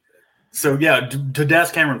 Yeah. To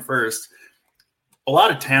Daz Cameron first. A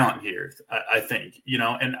lot of talent here, I think,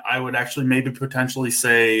 and I would actually maybe potentially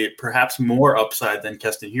say perhaps more upside than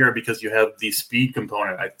Keston Hiura because you have the speed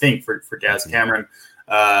component, I think, for Daz Cameron.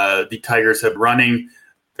 The Tigers have running.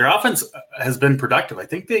 Their offense has been productive. I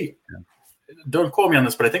think don't quote me on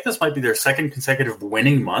this, but I think this might be their second consecutive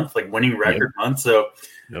winning month, like winning record month. So,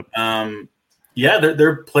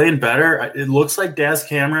 they're playing better. It looks like Daz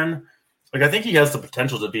Cameron, I think he has the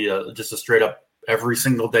potential to be just a straight up every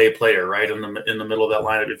single day player, right in the middle of that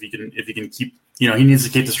lineup. If he can keep, he needs to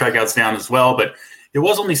keep the strikeouts down as well. But it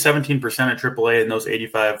was only 17% at AAA in those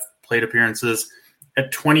 85 plate appearances,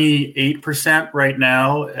 at 28% right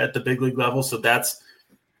now at the big league level. So that's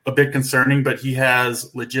a bit concerning. But he has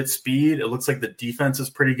legit speed. It looks like the defense is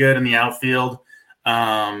pretty good in the outfield.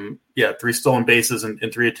 3 stolen bases in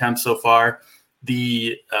 3 attempts so far.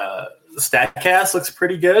 The StatCast looks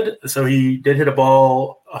pretty good. So he did hit a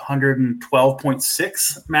ball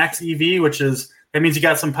 112.6 max EV, that means you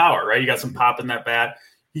got some power, right? You got some pop in that bat.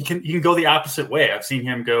 He can go the opposite way. I've seen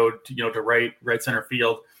him go to right center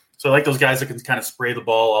field. So I like those guys that can kind of spray the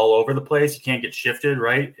ball all over the place. You can't get shifted,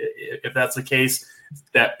 right? If that's the case,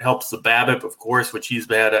 that helps the BABIP, of course, which he's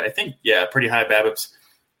had, I think, pretty high BABIPs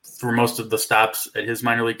for most of the stops at his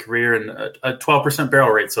minor league career and a 12% barrel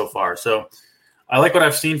rate so far. So I like what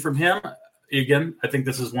I've seen from him. Again, I think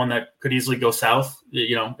this is one that could easily go south,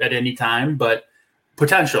 at any time, but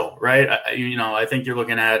potential, right? I think you're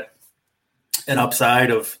looking at an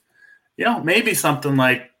upside of, maybe something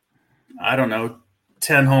like, I don't know,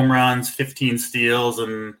 10 home runs, 15 steals,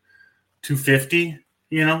 and 250,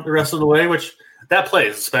 the rest of the way, which that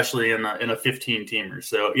plays, especially in a 15-teamer.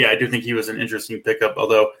 So, I do think he was an interesting pickup,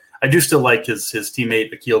 although I do still like his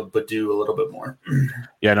teammate Akil Baddoo a little bit more.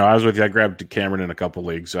 Yeah, no, I was with you. I grabbed Cameron in a couple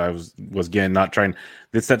leagues. I was again not trying.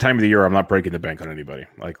 It's that time of the year. I'm not breaking the bank on anybody.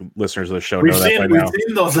 Like listeners of the show know that by now. We've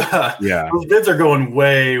seen those. Those bids are going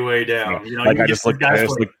way, way down. Yeah. I just looked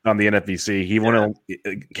on the NFBC. He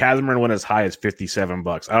Cameron went as high as $57.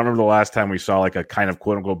 I don't remember the last time we saw like a kind of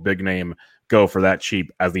quote unquote big name go for that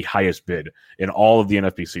cheap as the highest bid in all of the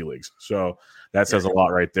NFBC leagues. So. That says a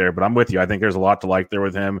lot right there, but I'm with you. I think there's a lot to like there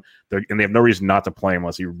with him, and they have no reason not to play him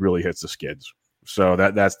unless he really hits the skids. So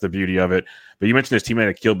that's the beauty of it. But you mentioned his teammate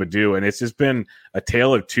Akil Baddoo, and it's just been a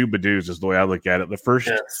tale of 2 Baddoos is the way I look at it. The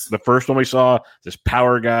first one we saw, this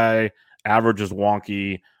power guy, average is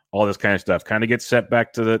wonky, all this kind of stuff. Kind of gets set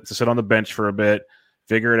back to sit on the bench for a bit,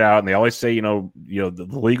 figure it out. And they always say, the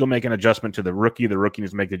league will make an adjustment to the rookie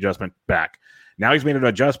needs to make the adjustment back. Now he's made an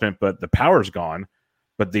adjustment, but the power's gone.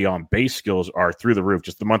 But the on-base skills are through the roof.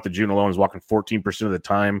 Just the month of June alone, he's walking 14% of the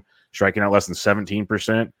time, striking out less than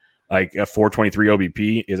 17%. Like a 423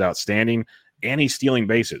 OBP is outstanding, and he's stealing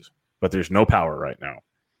bases. But there's no power right now.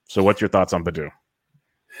 So what's your thoughts on Baddoo?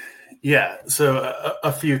 Yeah, so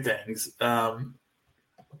a few things.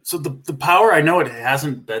 So the power, I know it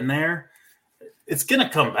hasn't been there. It's going to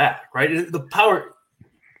come back, right? The power –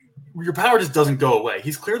 your power just doesn't go away.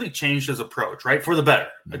 He's clearly changed his approach, right? For the better.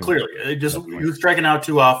 Clearly. He was striking out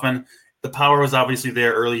too often. The power was obviously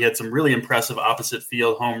there early. He had some really impressive opposite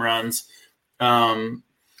field home runs. I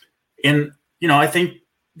think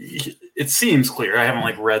it seems clear. I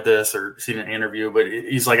haven't read this or seen an interview, but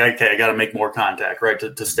he's like, okay, I got to make more contact, right?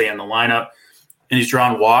 To stay in the lineup. And he's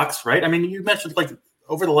drawn walks, right? I mean, you mentioned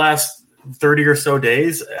over the last 30 or so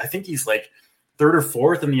days, I think he's 3rd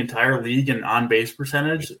or 4th in the entire league in on-base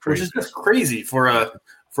percentage, which is just crazy for a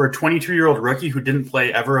 22-year-old rookie who didn't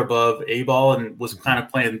play ever above A-ball and was kind of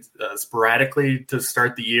playing sporadically to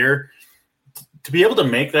start the year. to be able to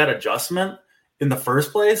make that adjustment in the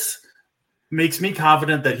first place makes me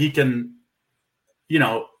confident that he can,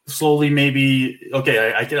 slowly maybe,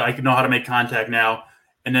 okay, I can know how to make contact now.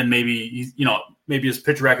 And then maybe, maybe his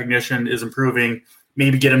pitch recognition is improving,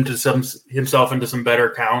 maybe get him to himself into some better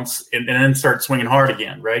counts and then start swinging hard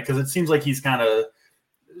again. Right. Cause it seems like he's kind of,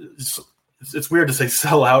 it's weird to say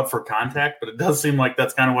sell out for contact, but it does seem like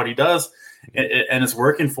that's kind of what he does. And it's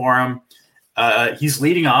working for him. He's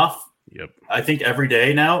leading off, I think, every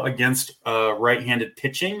day now against right-handed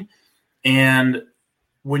pitching. And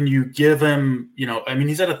when you give him,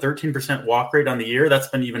 he's at a 13% walk rate on the year. That's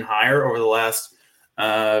been even higher over the last,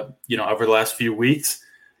 few weeks.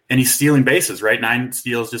 And he's stealing bases, right? 9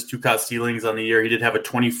 steals, just 2 caught stealings on the year. He did have a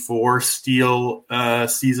 24 steal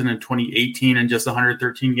season in 2018 in just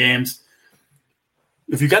 113 games.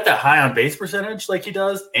 If you got that high on base percentage like he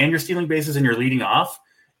does, and you're stealing bases and you're leading off,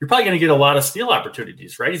 you're probably going to get a lot of steal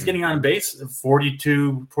opportunities, right? He's getting on base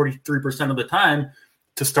 43% of the time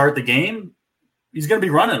to start the game. He's going to be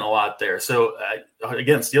running a lot there. So,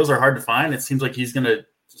 again, steals are hard to find. It seems like he's going to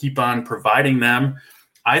keep on providing them.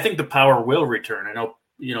 I think the power will return. I know,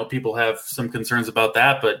 people have some concerns about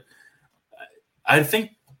that, but I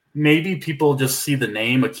think maybe people just see the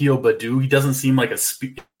name Akil Baddoo. He doesn't seem like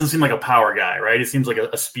a power guy, right? He seems like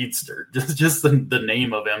a speedster, just the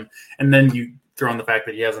name of him. And then you throw in the fact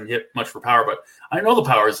that he hasn't hit much for power, but I know the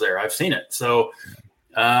power is there. I've seen it. So,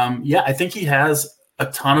 I think he has a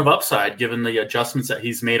ton of upside given the adjustments that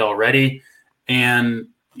he's made already. And,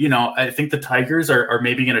 I think the Tigers are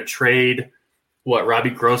maybe going to trade Robbie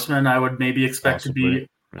Grossman, I would maybe expect to be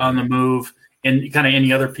on the move, and kind of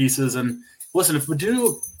any other pieces. And listen, if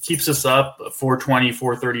Baddoo keeps us up 420,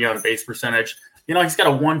 430 on base percentage, he's got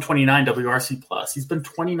a 129 WRC plus. He's been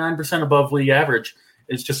 29% above league average.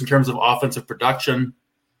 It's just in terms of offensive production.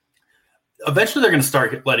 Eventually, they're going to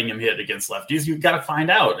start letting him hit against lefties. You've got to find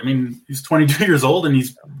out. I mean, he's 22 years old and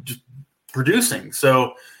he's just producing.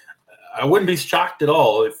 So I wouldn't be shocked at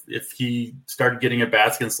all if he started getting at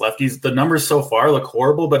bats against lefties. The numbers so far look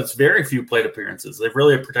horrible, but it's very few plate appearances. They've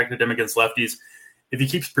really protected him against lefties. If he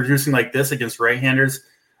keeps producing like this against right-handers,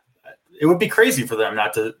 it would be crazy for them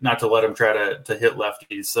not to let him try to hit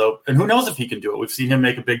lefties. So, and who knows if he can do it? We've seen him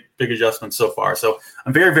make a big adjustment so far. So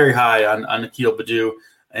I'm very, very high on Akil Baddoo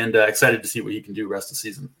and excited to see what he can do rest of the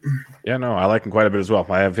season. Yeah, no, I like him quite a bit as well.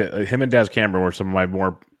 I have him and Daz Cameron were some of my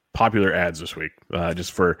more popular ads this week,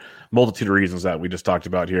 just for multitude of reasons that we just talked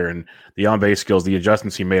about here. And the on-base skills, the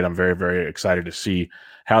adjustments he made, I'm very, very excited to see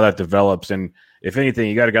how that develops. And if anything,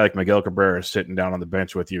 you got a guy like Miguel Cabrera sitting down on the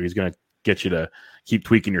bench with you. He's going to get you to keep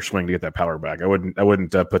tweaking your swing to get that power back. I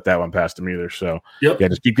wouldn't put that one past him either. So yeah,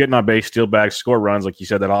 just keep getting on base, steal bags, score runs. Like you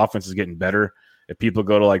said, that offense is getting better. If people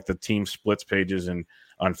go to like the team splits pages and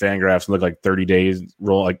on Fangraphs and look like 30 days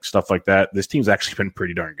roll, like stuff like that, this team's actually been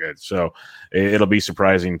pretty darn good. So it'll be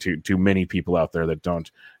surprising to many people out there that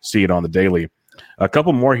don't see it on the daily. A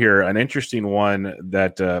couple more here. An interesting one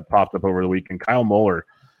that popped up over the weekend. Kyle Muller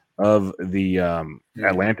of the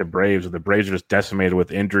Atlanta Braves. The Braves are just decimated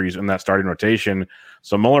with injuries in that starting rotation.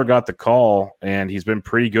 So Muller got the call, and he's been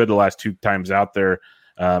pretty good the last 2 times out there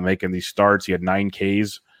making these starts. He had 9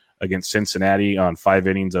 Ks against Cincinnati on 5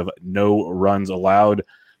 innings of no runs allowed.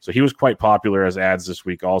 So he was quite popular as ads this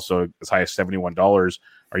week, also as high as $71.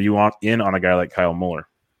 Are you in on a guy like Kyle Muller?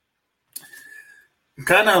 I'm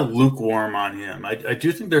kind of lukewarm on him. I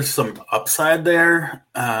do think there's some upside there.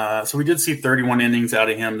 So we did see 31 innings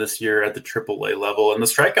out of him this year at the AAA level, and the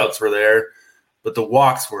strikeouts were there, but the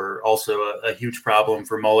walks were also a huge problem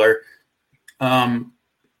for Muller.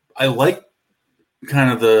 I like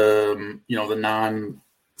kind of the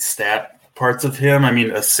non-stat parts of him. I mean,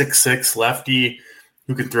 a 6'6" lefty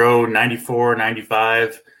who can throw 94,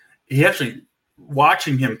 95. He actually,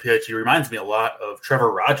 watching him pitch, he reminds me a lot of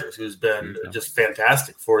Trevor Rogers, who's been just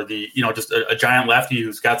fantastic for the, just a giant lefty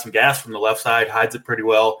who's got some gas from the left side, hides it pretty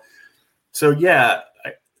well. So, yeah,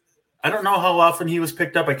 I don't know how often he was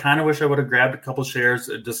picked up. I kind of wish I would have grabbed a couple shares,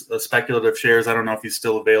 just speculative shares. I don't know if he's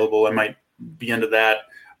still available. I might be into that.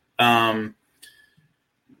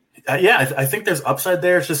 I think there's upside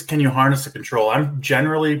there. It's just, can you harness the control? I'm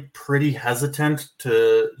generally pretty hesitant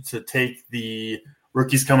to take the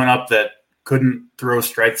rookies coming up that couldn't throw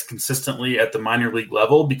strikes consistently at the minor league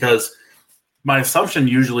level, because my assumption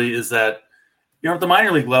usually is that, at the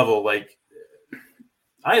minor league level, like,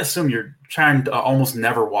 I assume you're trying to almost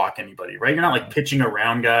never walk anybody, right? You're not like pitching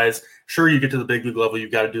around guys. Sure, you get to the big league level,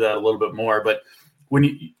 you've got to do that a little bit more, but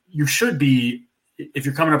when you should be, if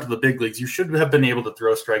you're coming up to the big leagues, you should have been able to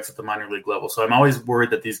throw strikes at the minor league level. So I'm always worried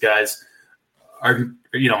that these guys are,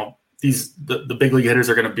 the big league hitters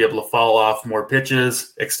are going to be able to fall off more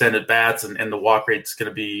pitches, extended bats, and the walk rate is going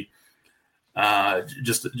to be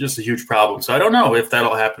just a huge problem. So I don't know if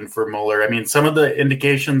that'll happen for Mueller. I mean, some of the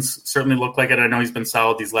indications certainly look like it. I know he's been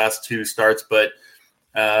solid these last 2 starts, but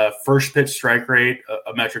first pitch strike rate,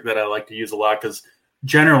 a metric that I like to use a lot, because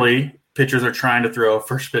generally pitchers are trying to throw a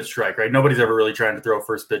first pitch strike, right? Nobody's ever really trying to throw a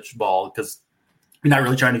first pitch ball because you're not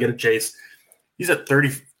really trying to get a chase. He's at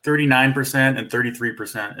 39% and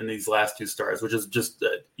 33% in these last 2 starts, which is just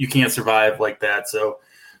you can't survive like that. So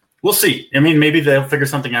we'll see. I mean, maybe they'll figure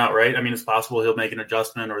something out, right? I mean, it's possible he'll make an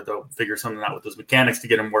adjustment or they'll figure something out with those mechanics to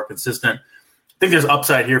get him more consistent. I think there's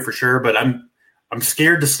upside here for sure, but I'm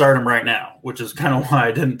scared to start him right now, which is kind of why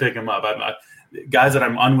I didn't pick him up. Guys that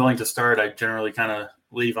I'm unwilling to start, I generally kind of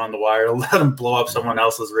leave on the wire to let them blow up someone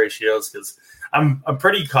else's ratios, because I'm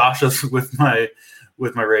pretty cautious with my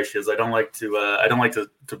ratios. I don't like to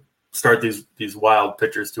start these wild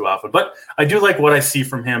pitchers too often, but I do like what I see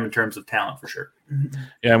from him in terms of talent for sure.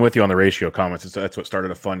 Yeah, I'm with you on the ratio comments. That's what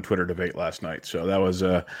started a fun Twitter debate last night. So that was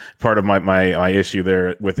part of my issue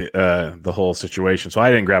there with the whole situation. So I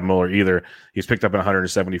didn't grab Mueller either. He's picked up in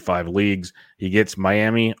 175 leagues. He gets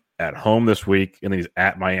Miami at home this week, and then he's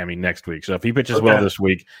at Miami next week. So if he pitches well this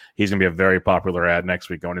week, he's going to be a very popular ad next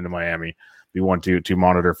week going into Miami. Be one to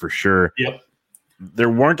monitor for sure. Yep.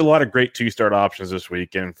 There weren't a lot of great 2-start options this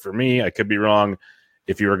week. And for me, I could be wrong.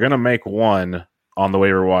 If you were going to make one on the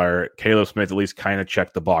waiver wire, Caleb Smith at least kind of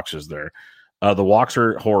checked the boxes there. The walks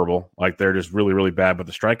are horrible. Like, they're just really, really bad. But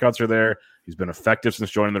the strikeouts are there. He's been effective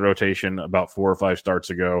since joining the rotation about 4 or 5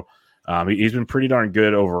 starts ago. He's been pretty darn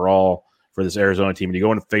good overall for this Arizona team. And you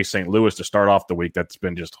go in to face St. Louis to start off the week, that's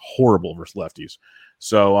been just horrible versus lefties.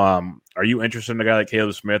 So are you interested in a guy like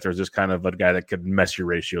Caleb Smith, or is this kind of a guy that could mess your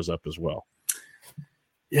ratios up as well?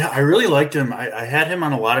 Yeah, I really liked him. I had him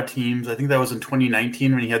on a lot of teams. I think that was in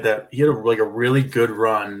 2019 when he had a really good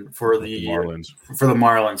run for the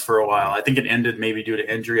Marlins for a while. I think it ended maybe due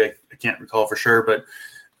to injury. I can't recall for sure, but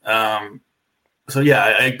so yeah,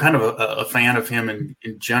 I'm kind of a fan of him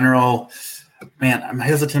in general. Man, I'm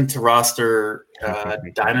hesitant to roster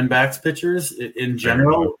Diamondbacks pitchers in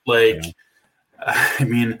general. I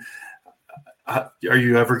mean, are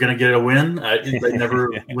you ever going to get a win? They never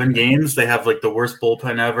win games. They have like the worst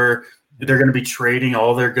bullpen ever. They're going to be trading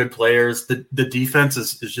all their good players. The defense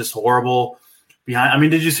is just horrible behind. I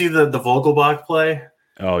mean, did you see the Vogelbach play?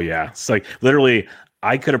 Oh yeah. It's like literally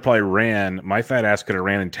I could have probably my fat ass could have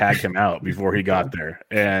ran and tagged him out before he got there,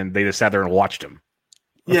 and they just sat there and watched him.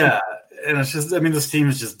 Yeah. And it's just, I mean, this team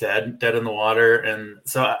is just dead in the water. And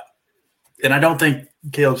so, and I don't think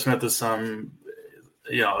Caleb Smith is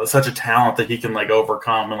such a talent that he can like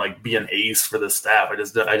overcome and like be an ace for this staff. I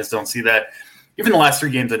just don't see that. Even the last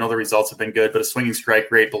 3 games, I know the results have been good, but a swinging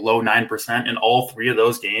strike rate below 9% in all 3 of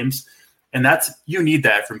those games. And you need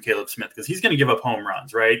that from Caleb Smith, because he's going to give up home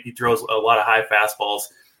runs, right? He throws a lot of high fastballs.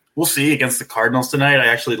 We'll see against the Cardinals tonight. I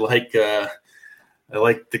actually like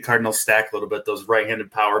the Cardinals stack a little bit, those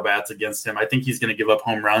right-handed power bats against him. I think he's going to give up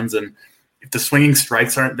home runs. And if the swinging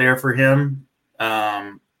strikes aren't there for him,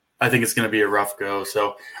 I think it's going to be a rough go.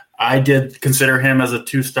 So I did consider him as a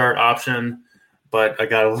 2-start option, but I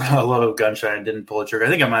got a little gun-shy and didn't pull the trigger. I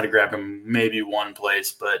think I might have grabbed him maybe one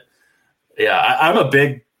place. But, yeah, I'm a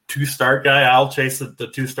big 2-start guy. I'll chase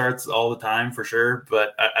the 2 starts all the time for sure.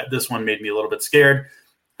 But this one made me a little bit scared.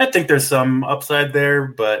 I think there's some upside there,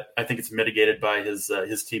 but I think it's mitigated by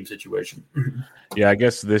his team situation. Yeah, I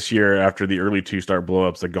guess this year after the early 2-start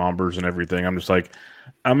blowups, the Gombers and everything, I'm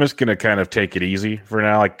just going to kind of take it easy for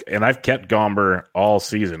now. And I've kept Gomber all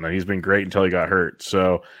season, and he's been great until he got hurt.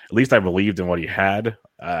 So at least I believed in what he had.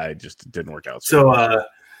 It just didn't work out. So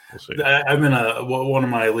we'll see. I'm in one of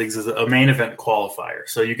my leagues is a main event qualifier.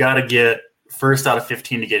 So you got to get first out of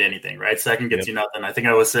 15 to get anything, right? Second gets you nothing. I think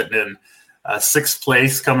I was sitting in 6th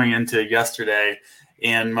place coming into yesterday,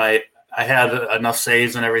 and I had enough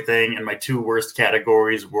saves and everything, and my 2 worst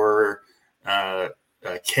categories were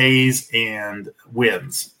Ks and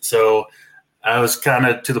wins. So I was kind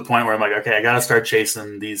of to the point where I'm like, okay, I got to start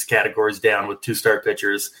chasing these categories down with 2-start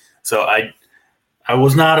pitchers. So I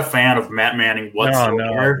was not a fan of Matt Manning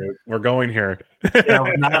whatsoever. No, we're going here. I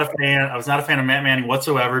was not a fan of Matt Manning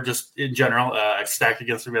whatsoever, just in general. I stacked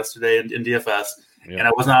against him yesterday in DFS. Yeah. And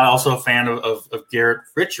I was not also a fan of Garrett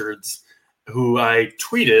Richards, who I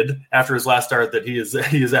tweeted after his last start that he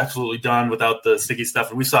is absolutely done without the sticky stuff.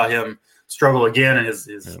 And we saw him struggle again, and his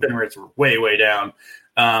spin rates were way, way down.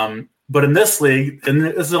 But in this league, and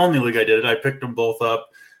this is the only league I did it, I picked them both up,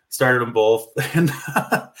 started them both. And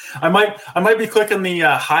I might be clicking the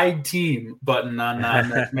hide team button on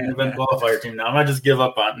that main event qualifier team now. I might just give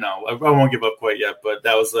up on. No, I won't give up quite yet. But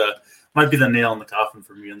that was might be the nail in the coffin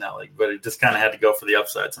for me in that league. But it just kind of had to go for the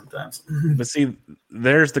upside sometimes. But see,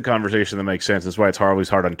 there's the conversation that makes sense. That's why it's always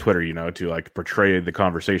hard on Twitter, to like portray the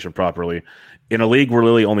conversation properly. In a league where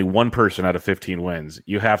literally only one person out of 15 wins,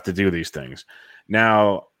 you have to do these things.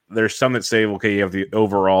 Now, there's some that say, okay, you have the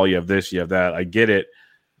overall, you have this, you have that. I get it.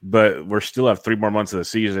 But we're still have 3 more months of the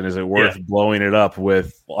season. Is it worth blowing it up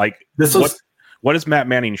with like what has Matt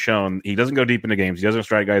Manning shown? He doesn't go deep into games. He doesn't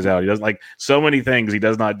strike guys out. He doesn't like so many things he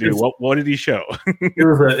does not do. What did he show?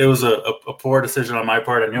 it was a poor decision on my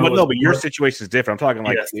part. I know. But your situation is different. I'm talking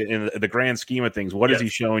like in the grand scheme of things. What is he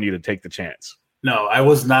showing you to take the chance? No, I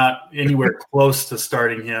was not anywhere close to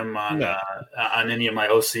starting him on any of my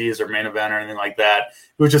OCs or main event or anything like that.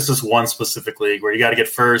 It was just this one specific league where you got to get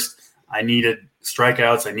first. I needed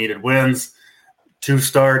strikeouts. I needed wins. 2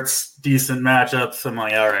 starts, decent matchups. I'm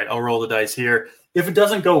like, all right, I'll roll the dice here. If it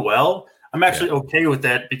doesn't go well, I'm actually okay with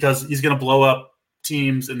that because he's going to blow up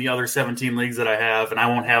teams in the other 17 leagues that I have, and I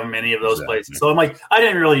won't have him any of those places. So I'm like, I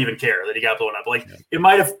didn't really even care that he got blown up. Like, it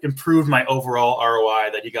might have improved my overall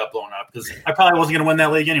ROI that he got blown up because I probably wasn't going to win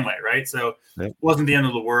that league anyway, right? So it wasn't the end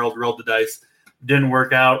of the world. Rolled the dice. Didn't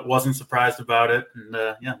work out. Wasn't surprised about it. And,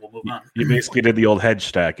 we'll move on. You basically did the old hedge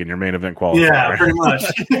stack in your main event qualifier. Yeah, pretty much.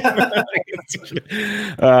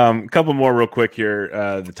 Couple more real quick here.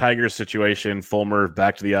 The Tigers situation, Fulmer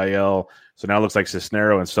back to the IL. So now it looks like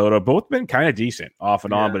Cisnero and Soto both been kind of decent off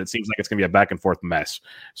and on, but it seems like it's going to be a back and forth mess.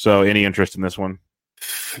 So any interest in this one?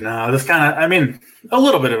 No, this kind of, a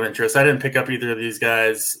little bit of interest. I didn't pick up either of these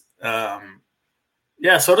guys.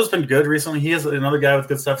 Soto's been good recently. He is another guy with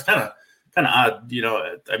good stuff. It's kind of odd,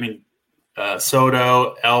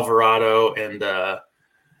 Soto, Alvarado, and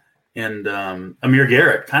Amir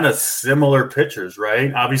Garrett, kind of similar pitchers,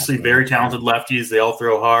 right? Obviously, very talented lefties. They all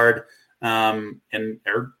throw hard,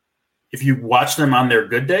 if you watch them on their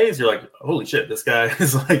good days, you're like, holy shit, this guy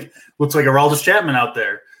is looks like Aroldis Chapman out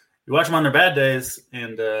there. You watch them on their bad days,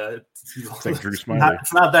 and it's like Drew Smyly.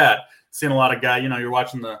 It's not that. Seeing a lot of guys, you're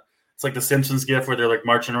watching it's like the Simpsons gif where they're like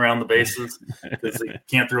marching around the bases because they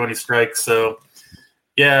can't throw any strikes. So,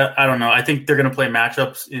 I don't know. I think they're going to play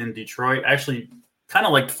matchups in Detroit. I actually kind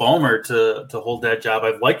of liked Fulmer to hold that job.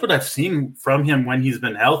 I've liked what I've seen from him when he's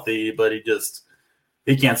been healthy, but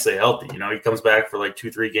he can't stay healthy. He comes back for like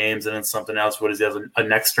 2-3 games and it's something else. What is he has a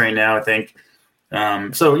neck strain now, I think.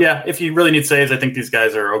 If you really need saves, I think these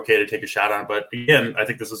guys are okay to take a shot on. But again, I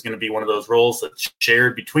think this is going to be one of those roles that's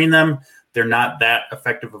shared between them. They're not that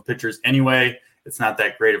effective of pitchers anyway. It's not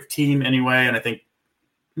that great of team anyway. And I think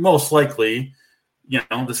most likely,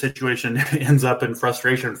 the situation ends up in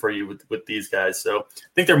frustration for you with these guys. So I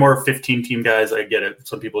think they're more 15-team guys. I get it.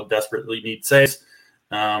 Some people desperately need saves.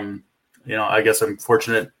 I guess I'm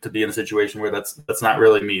fortunate to be in a situation where that's not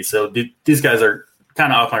really me. So these guys are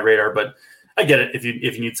kind of off my radar, but I get it. If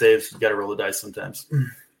you need saves, you got to roll the dice sometimes.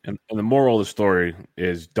 And the moral of the story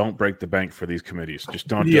is don't break the bank for these committees. Just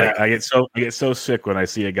don't do it. I get so sick when I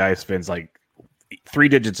see a guy spends like 3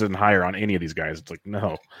 digits and higher on any of these guys. It's like,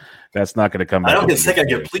 no, that's not going to come. I don't get sick. I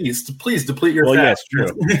get please deplete your. Well, yes, true.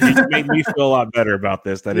 You made me feel a lot better about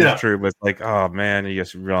this. That is true. But it's like, oh man,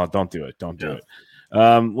 don't do it. Don't do it.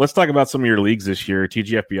 Let's talk about some of your leagues this year.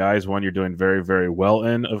 TGFBI is one you're doing very, very well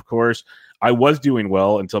in, of course. I was doing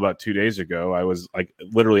well until about 2 days ago. I was like,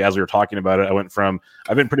 literally, as we were talking about it,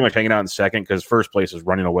 I've been pretty much hanging out in second because first place is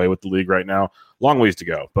running away with the league right now. Long ways to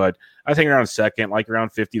go. But I was hanging around second, like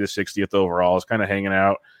around 50 to 60th overall. I was kind of hanging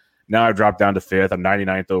out. Now I've dropped down to 5th. I'm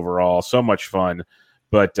 99th overall. So much fun.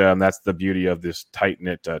 But that's the beauty of this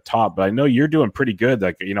tight-knit top. But I know you're doing pretty good.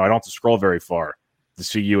 Like, I don't have to scroll very far to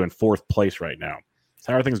see you in 4th place right now.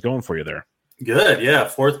 So how are things going for you there? Good, yeah.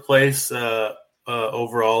 4th place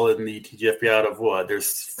overall in the TGFB out of what?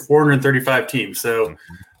 There's 435 teams, so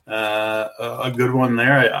a good one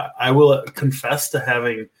there. I will confess to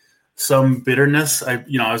having some bitterness. I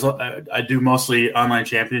do mostly online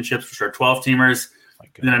championships, which are 12-teamers.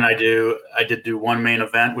 And then I did do one main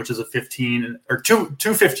event, which is a 15 or two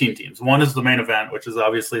 15 teams. One is the main event, which is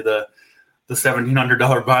obviously the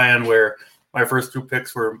 $1,700 buy-in where my first 2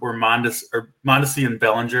 picks were Mondesi and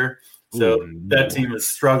Bellinger. So that team is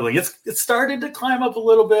struggling. It started to climb up a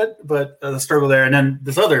little bit, but the struggle there. And then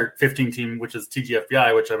this other 15 team, which is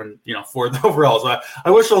TGFBI, which I'm in 4th overall. So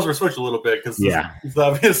I wish those were switched a little bit because it's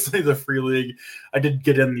obviously the free league. I did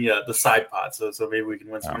get in the side pot, so maybe we can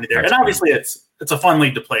win some money there. And obviously it's a fun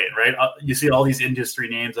league to play in, right? You see all these industry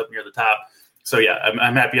names up near the top. So yeah,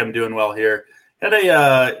 I'm happy I'm doing well here. Had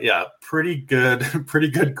a pretty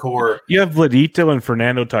good core. You have Vladito and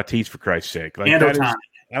Fernando Tatis, for Christ's sake. And Ohtani.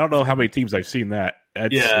 I don't know how many teams I've seen that.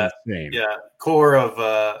 That's insane. Yeah. Core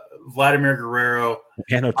of Vladimir Guerrero,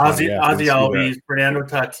 Ozzy Albies, Fernando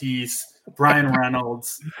Tatis, Brian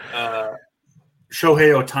Reynolds,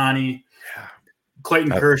 Shohei Ohtani,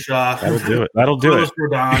 Clayton Kershaw. That'll do it.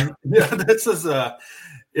 Rodon. Yeah, this is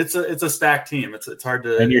it's a stacked team. It's hard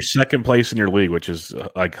to. And you're second place in your league, which is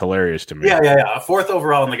like hilarious to me. Yeah. Fourth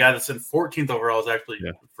overall, and the guy that's in 14th overall is actually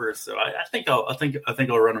first. So I think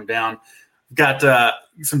I'll run him down. Got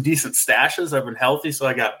some decent stashes. I've been healthy, so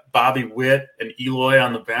I got Bobby Witt and Eloy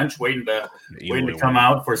on the bench, waiting to come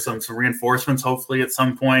out for some reinforcements. Hopefully, at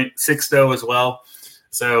some point, Sixto as well.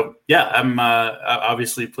 So yeah, I'm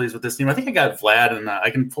obviously pleased with this team. I think I got Vlad, and I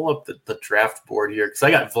can pull up the draft board here because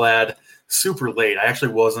I got Vlad super late. I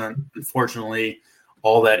actually wasn't, unfortunately,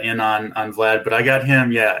 all that in on Vlad, but I got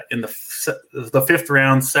him in the fifth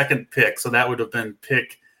round, second pick. So that would have been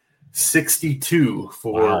pick 62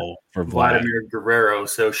 for Vladimir Guerrero.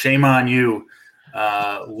 So shame on you,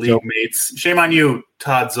 league mates. Shame on you,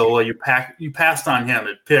 Todd Zola. You passed on him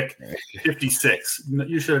at pick 56.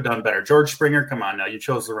 You should have done better. George Springer, come on now. You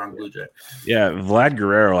chose the wrong Blue Jay. Yeah, Vlad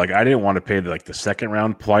Guerrero. Like, I didn't want to pay the second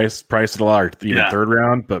round price at all, or even third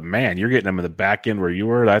round. But man, you're getting him in the back end where you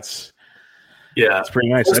were. That's pretty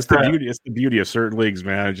nice. That's the beauty. It's the beauty of certain leagues,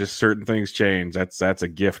 man. Just certain things change. That's a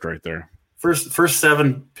gift right there. First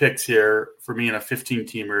 7 picks here for me in a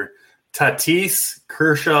 15-teamer. Tatis,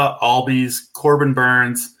 Kershaw, Albies, Corbin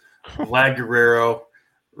Burns, Vlad Guerrero,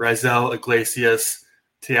 Raisel Iglesias,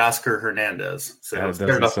 Teoscar Hernandez. So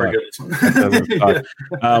start off pretty good.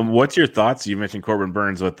 What's your thoughts? You mentioned Corbin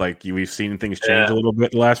Burns with we've seen things change a little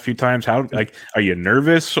bit the last few times. How are you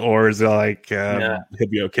nervous, or is it he'll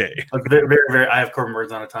be okay? Very, very. I have Corbin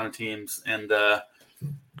Burns on a ton of teams, and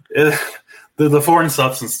the foreign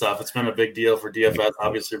substance stuff. It's been a big deal for DFS,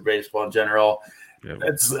 obviously for baseball in general. Yeah.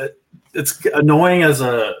 It's annoying as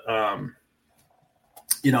a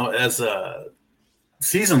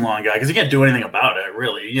season long guy because you can't do anything about it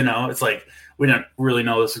really. It's like we didn't really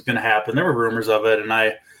know this was going to happen. There were rumors of it, and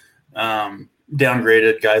I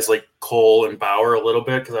downgraded guys like Cole and Bauer a little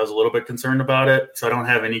bit because I was a little bit concerned about it. So I don't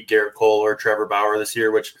have any Garrett Cole or Trevor Bauer this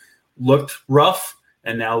year, which looked rough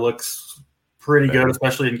and now looks pretty good,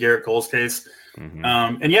 especially in Garrett Cole's case.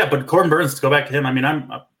 Mm-hmm. But Corbin Burns, to go back to him, I mean,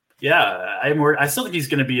 I still think he's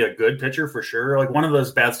going to be a good pitcher for sure. Like, one of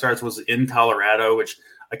those bad starts was in Colorado, which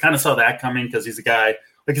I kind of saw that coming because he's a guy,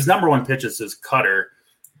 like, his number one pitch is his cutter,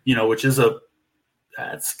 which is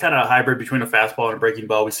it's kind of a hybrid between a fastball and a breaking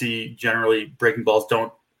ball. We see generally breaking balls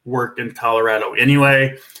don't work in Colorado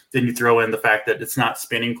anyway. Then you throw in the fact that it's not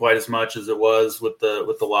spinning quite as much as it was with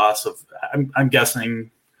the loss of, I'm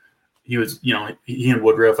guessing he was, he and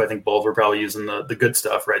Woodruff, I think both were probably using the good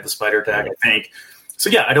stuff, right? The spider tag, I think. So,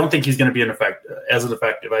 I don't think he's going to be as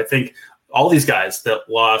effective. I think all these guys that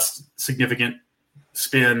lost significant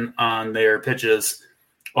spin on their pitches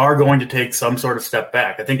are going to take some sort of step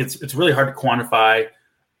back. I think it's really hard to quantify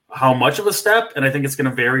how much of a step, and I think it's going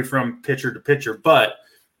to vary from pitcher to pitcher. But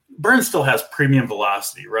Burns still has premium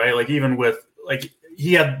velocity, right? Like, even with,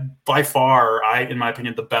 he had by far, in my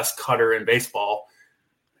opinion, the best cutter in baseball.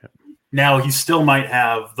 Now he still might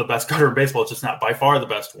have the best cutter in baseball. It's just not by far the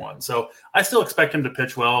best one. So I still expect him to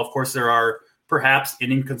pitch well. Of course, there are perhaps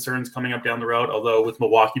inning concerns coming up down the road, although with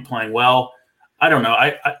Milwaukee playing well, I don't know.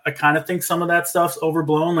 I kind of think some of that stuff's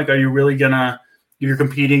overblown. Like, are you really you're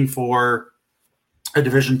competing for a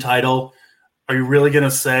division title. Are you really going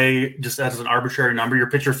to say, just as an arbitrary number, your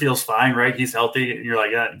pitcher feels fine, right? He's healthy, and you're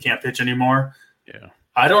like, he can't pitch anymore? Yeah.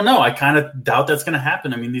 I don't know. I kind of doubt that's going to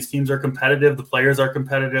happen. I mean, these teams are competitive. The players are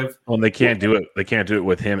competitive. Well, they can't do it. They can't do it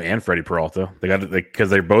with him and Freddie Peralta. They got because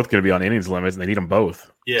they're both going to be on innings limits, and they need them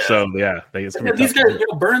both. Yeah. So it's gonna be these guys.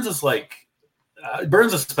 Burns is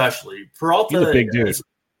Burns especially. Peralta, he's a big dude.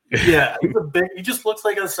 Yeah, he just looks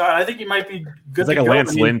like a star. I think he might be good. He's like a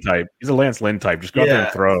Lance Lynn type. He's a Lance Lynn type. Just go out there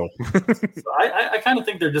and throw. So I kind of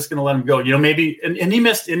think they're just going to let him go. Maybe and he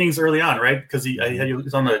missed innings early on, right? Because he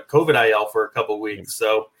was on the COVID IL for a couple of weeks.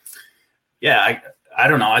 So I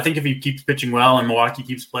don't know. I think if he keeps pitching well and Milwaukee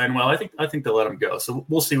keeps playing well, I think they'll let him go. So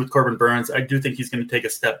we'll see with Corbin Burns. I do think he's going to take a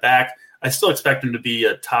step back. I still expect him to be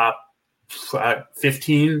a top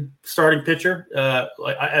 15 starting pitcher.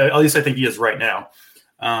 At least I think he is right now.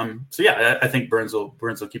 I think Burns will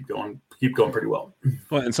keep going pretty well.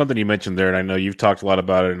 Well, and something you mentioned there, and I know you've talked a lot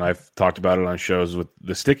about it, and I've talked about it on shows with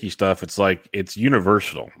the sticky stuff. It's like it's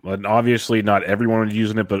universal, and obviously not everyone is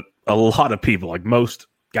using it, but a lot of people, like most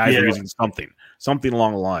guys, are using something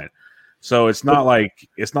along the line. So it's not like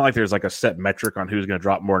there's like a set metric on who's going to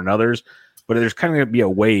drop more than others. but there's kind of going to be a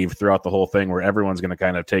wave throughout the whole thing where everyone's going to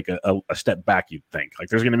kind of take a step back, you'd think. Like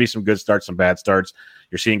there's going to be some good starts, some bad starts.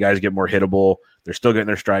 You're seeing guys get more hittable. They're still getting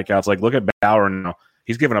their strikeouts. Like look at Bauer now.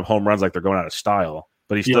 He's giving up home runs like they're going out of style,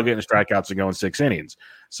 but he's still getting strikeouts and going 6 innings.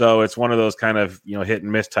 So it's one of those kind of, hit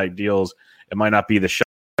and miss type deals. It might not be the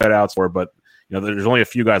shutouts but there's only a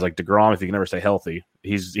few guys like DeGrom, if he can never stay healthy.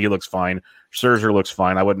 He looks fine. Scherzer looks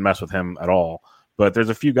fine. I wouldn't mess with him at all. But there's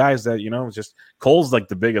a few guys that, just Cole's like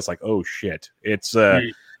the biggest, like, oh shit. It's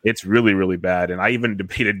really, really bad. And I even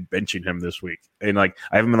debated benching him this week. And like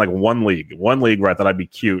I have him in like one league where I thought I'd be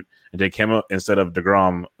cute and take him instead of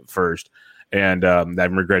DeGrom first. And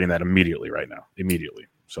I'm regretting that immediately right now. Immediately.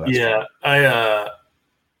 So that's fine.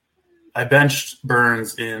 I benched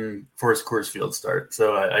Burns for his Coors Field start.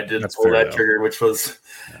 So I did pull that trigger, which was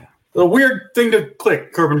a weird thing to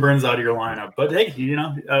click Corbin Burns out of your lineup. But hey,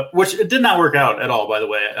 which it did not work out at all, by the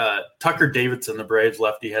way. Tucker Davidson, the Braves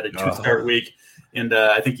lefty, had a 2-start week. And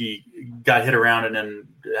I think he got hit around and then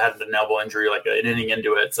had an elbow injury like an inning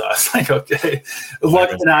into it. So I was like, okay.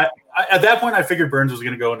 And at that point, I figured Burns was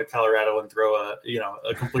going to go into Colorado and throw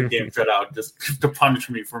a complete game shutout just to punish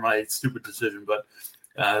me for my stupid decision. But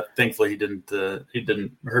thankfully, he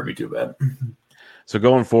didn't hurt me too bad. So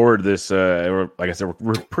going forward, like I said,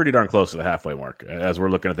 we're pretty darn close to the halfway mark as we're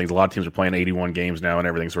looking at things. A lot of teams are playing 81 games now and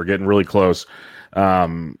everything, so we're getting really close.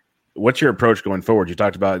 What's your approach going forward? You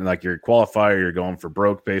talked about in like your qualifier, you're going for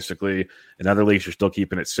broke basically. In other leagues, you're still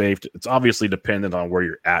keeping it safe. It's obviously dependent on where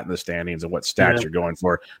you're at in the standings and what stats you're going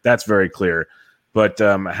for. That's very clear. But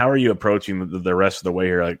how are you approaching the rest of the way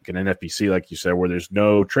here, like an NFBC, like you said, where there's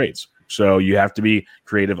no trades? So you have to be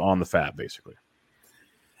creative on the fab, basically.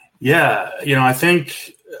 Yeah, I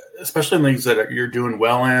think especially in leagues that you're doing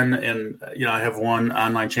well in, and I have one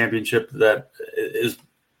online championship that is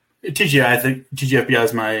TGI. I think TGFBI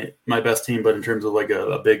is my best team, but in terms of like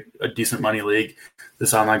a decent money league,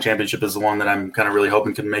 this online championship is the one that I'm kind of really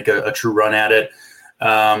hoping can make a true run at it.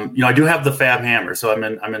 I do have the Fab Hammer, so I'm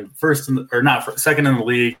in second in the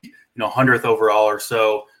league, 100th overall or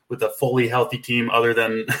so with a fully healthy team. Other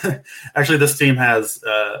than actually, this team has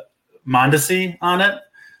Mondesi on it.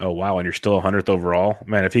 Oh, wow. And you're still 100th overall?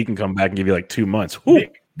 Man, if he can come back and give you like 2 months. Whoo.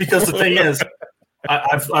 Because the thing is,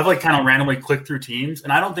 I've like kind of randomly clicked through teams,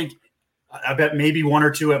 and I bet maybe one or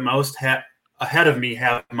two at most ahead of me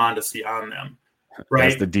have Mondesi on them.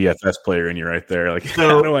 Right? That's the DFS player in you right there. Like,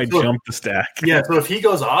 how do I jump the stack? Yeah, so if he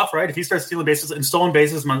goes off, right, if he starts stealing bases, and stolen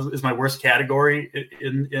bases is my worst category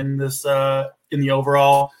in this in the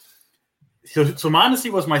overall. So Mondesi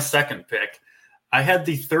was my second pick. I had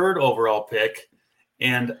the third overall pick.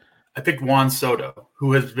 And I picked Juan Soto,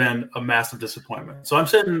 who has been a massive disappointment. So I'm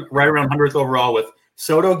sitting right around 100th overall with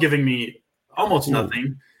Soto giving me almost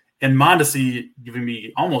nothing and Mondesi giving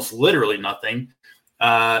me almost literally nothing.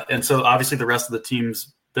 And so obviously the rest of the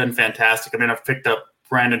team's been fantastic. I mean, I've picked up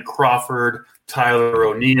Brandon Crawford, Tyler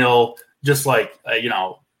O'Neill, just like,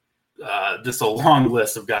 just a long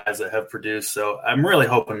list of guys that have produced. So I'm really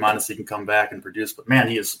hoping Mondesi can come back and produce. But, man,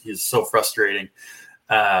 he's so frustrating.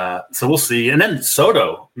 So we'll see. And then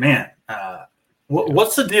Soto, man,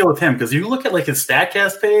 what's the deal with him? Because you look at like his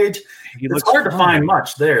StatCast page, it's hard to find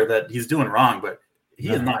much there that he's doing wrong, but he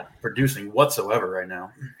is not producing whatsoever right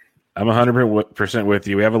now. I'm 100% with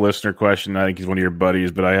you. We have a listener question. I think he's one of your buddies,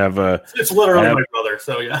 but I have it's literally my brother,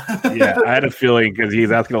 so yeah. Yeah, I had a feeling because he's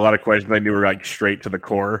asking a lot of questions I knew were like straight to the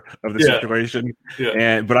core of the situation.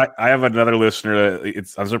 Yeah. But I have another listener.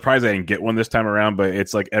 I'm surprised I didn't get one this time around, but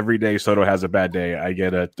it's like every day Soto has a bad day, I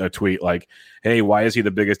get a tweet like, "Hey, why is he the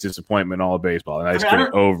biggest disappointment in all of baseball?" And I just get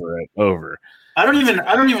it over. I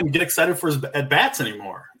don't even get excited for his at bats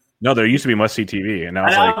anymore. No, there used to be must-see TV, and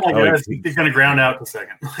I was he's going to ground out in a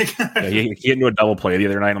second. He hit into a double play the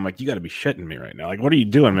other night. I'm like, you got to be shitting me right now. Like, what are you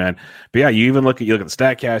doing, man? But yeah, you look at the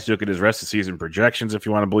StatCast, you look at his rest of the season projections, if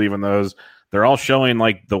you want to believe in those. They're all showing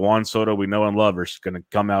like the Juan Soto we know and love is going to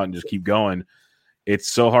come out and just keep going. It's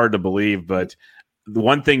so hard to believe, but the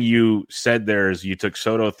one thing you said there is you took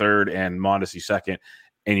Soto third and Mondesi second,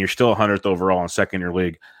 and you're still 100th overall in second in your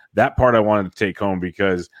league. That part I wanted to take home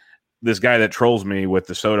because this guy that trolls me with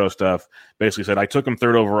the Soto stuff basically said, I took him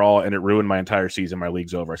third overall and it ruined my entire season. My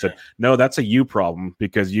league's over. I said, no, that's a you problem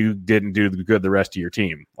because you didn't do the good the rest of your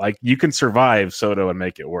team. Like you can survive Soto and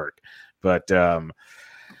make it work. But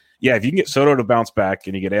yeah, if you can get Soto to bounce back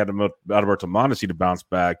and you get Adalberto Mondesi to bounce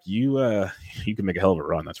back, you can make a hell of a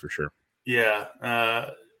run. That's for sure. Yeah.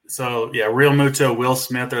 So yeah, Real Muto, Will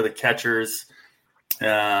Smith are the catchers.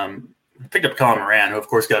 Picked up Colin Moran, who of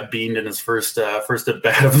course got beamed in his first at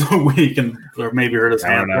bat of the week, or maybe hurt his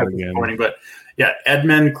hand this morning. But yeah,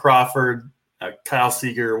 Edman, Crawford, Kyle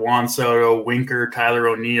Seager, Juan Soto, Winker, Tyler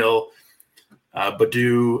O'Neill.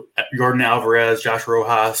 Baddoo, Jordan Alvarez, Josh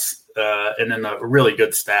Rojas, and then a really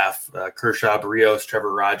good staff: Kershaw, Barrios,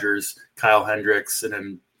 Trevor Rogers, Kyle Hendricks, and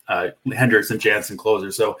then Hendricks and Jansen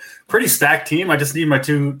closer. So pretty stacked team. I just need my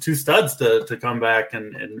two studs to come back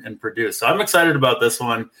and produce. So I'm excited about this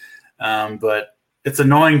one. But it's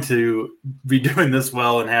annoying to be doing this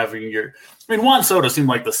well and having Juan Soto seemed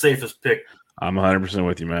like the safest pick. I'm 100%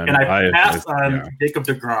 with you, man. And I passed on Jacob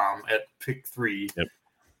deGrom at pick 3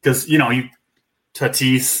 because,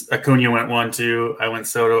 Tatis, Acuna went 1-2. I went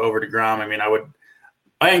Soto over deGrom. I mean,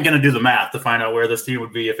 I ain't going to do the math to find out where this team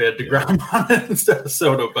would be if it had deGrom on it instead of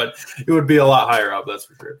Soto, but it would be a lot higher up. That's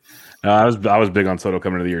for sure. I was big on Soto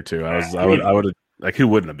coming into the year too. I would have, like, who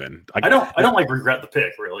wouldn't have been? I don't like regret the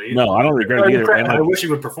pick, really. No, I don't regret it either. I wish he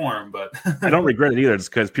would perform, but I don't regret it either. It's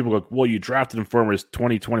because people go, well, you drafted him for his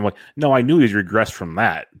 2020. Like, no, I knew he's regressed from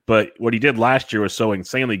that. But what he did last year was so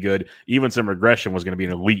insanely good. Even some regression was going to be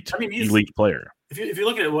an elite player. If you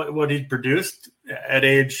look at what he produced at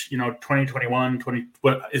age, 20, 21, 20,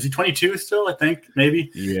 what is he 22 still? I think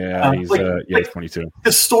maybe. Yeah, he's 22.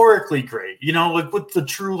 Historically great, like with the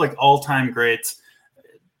true all-time greats.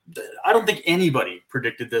 I don't think anybody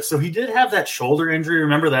predicted this. So he did have that shoulder injury.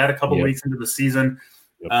 Remember that a couple weeks into the season,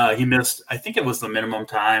 he missed. I think it was the minimum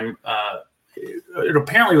time. It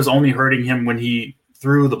apparently was only hurting him when he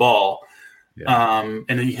threw the ball, and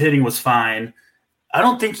the hitting was fine. I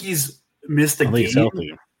don't think he's missed a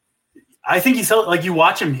game. I think he's healthy. Like, you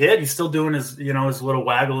watch him hit, he's still doing his little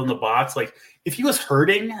waggle in the box. Like, if he was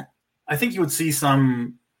hurting, I think you would see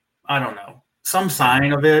some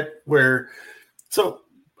sign of it where. So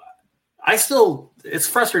it's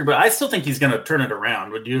frustrating, but I still think he's going to turn it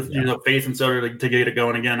around. Would you have faith in Soto to get it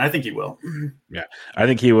going again? I think he will. Yeah, I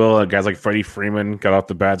think he will. Guys like Freddie Freeman got off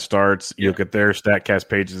the bad starts. You look at their StatCast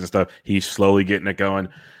pages and stuff. He's slowly getting it going.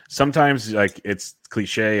 Sometimes, it's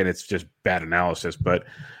cliche and it's just bad analysis, but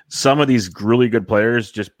some of these really good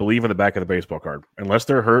players just believe in the back of the baseball card. Unless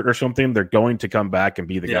they're hurt or something, they're going to come back and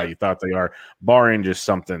be the guy you thought they are, barring just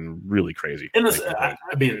something really crazy. And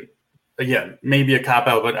again, maybe a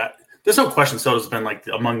cop-out, but there's no question Soto's been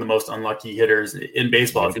among the most unlucky hitters in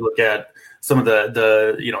baseball. If you look at some of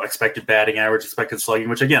the expected batting average, expected slugging,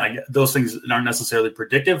 which again, those things aren't necessarily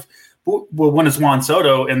predictive. But when it's Juan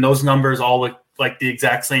Soto and those numbers all look like the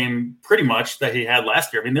exact same pretty much that he had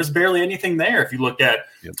last year. I mean, there's barely anything there. If you look at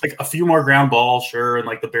a few more ground balls, sure, and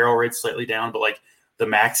the barrel rate's slightly down, but the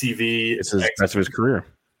max EV, it's his best of his career.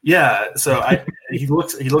 Yeah, so he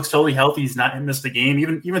looks totally healthy. He's not missed a game.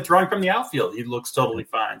 Even throwing from the outfield, he looks totally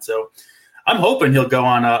fine. So I'm hoping he'll go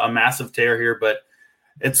on a massive tear here. But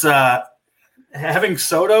it's having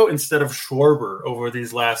Soto instead of Schwarber over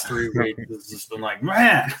these last 3 weeks has just been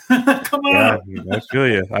man, come on.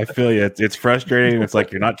 Yeah, I feel you. It's frustrating. It's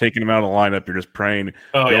like you're not taking him out of the lineup. You're just praying.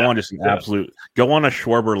 Go on a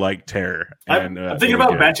Schwarber-like tear. I'm thinking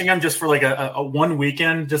about benching him just for a 1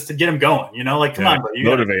 weekend just to get him going. Come on, buddy.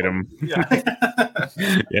 Motivate him.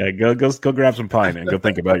 Yeah. Go grab some pine and go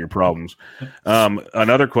think about your problems.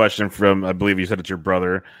 Another question from, I believe you said it's your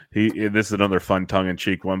brother. This is another fun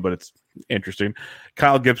tongue-in-cheek one, but it's interesting.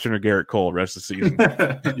 Kyle Gibson or Garrett Cole rest of the season?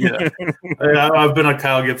 I've been a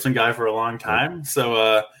Kyle Gibson guy for a long time,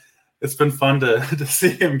 so it's been fun to see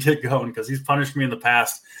him get going because he's punished me in the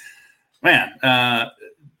past. Man, I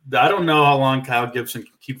don't know how long Kyle Gibson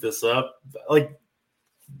can keep this up.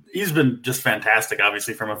 He's been just fantastic,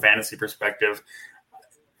 obviously, from a fantasy perspective.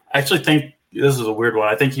 I actually think this is a weird one.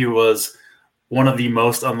 I think he was one of the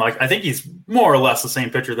most unlucky. I think he's more or less the same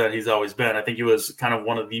pitcher that he's always been. I think he was kind of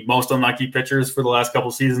one of the most unlucky pitchers for the last couple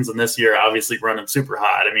seasons, and this year obviously running super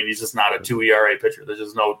hot. I mean, he's just not a 2 ERA pitcher. There's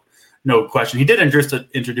just no question. He did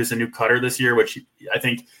introduce a new cutter this year, which I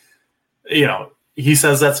think, he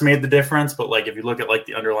says that's made the difference. But if you look at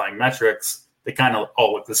the underlying metrics, they kind of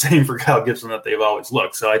all look the same for Kyle Gibson that they've always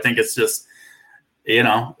looked. So I think it's just,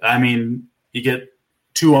 you get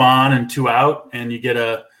 2 on and 2 out, and you get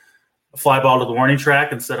a fly ball to the warning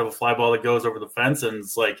track instead of a fly ball that goes over the fence. And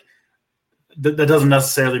it's that doesn't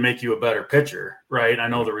necessarily make you a better pitcher, right? I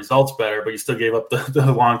know the result's better, but you still gave up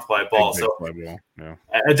the long fly ball. So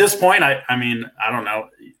at this point, I don't know.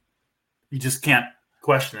 You just can't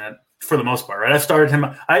question it for the most part, right? I've started him.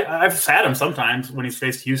 I've sat him sometimes when he's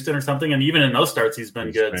faced Houston or something. And even in those starts, he's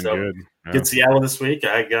been good. Get Seattle this week.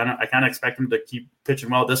 I kind of expect him to keep pitching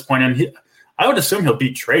well at this point. And I would assume he'll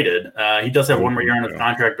be traded. He does have 1 more year on his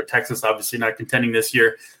contract, but Texas obviously not contending this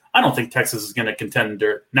year. I don't think Texas is going to contend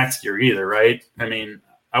next year either, right? I mean,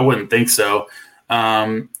 I wouldn't think so.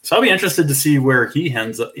 So I'll be interested to see where he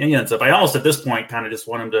ends up. I almost at this point kind of just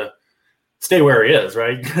want him to stay where he is,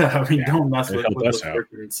 right? Don't mess with this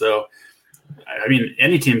person. So,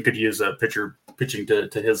 any team could use a pitcher pitching to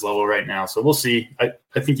his level right now. So we'll see. I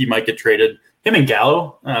think he might get traded. Him and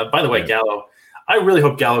Gallo. By the way, Gallo, I really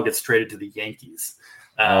hope Gallo gets traded to the Yankees.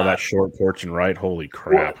 That short porch and right. Holy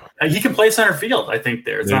crap. He can play center field, I think,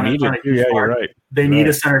 there. Yeah, you're right. They need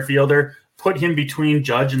a center fielder. Put him between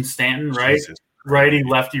Judge and Stanton, right? Jesus. Righty,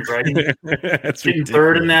 lefty, righty. Getting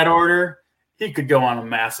third in that order. He could go on a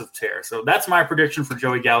massive tear. So that's my prediction for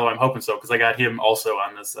Joey Gallo. I'm hoping so because I got him also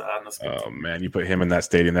on this. Oh, man, you put him in that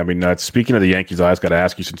stadium. That'd be nuts. Speaking of the Yankees, I just got to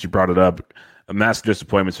ask you, since you brought it up, a massive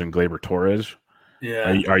disappointment in Gleyber Torres.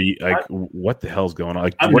 Yeah. Are you like, what the hell's going on?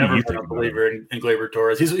 Like, I'm what never do you been think a believer in Gleyber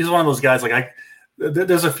Torres. He's one of those guys, like,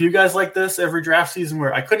 there's a few guys like this every draft season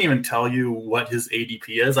where I couldn't even tell you what his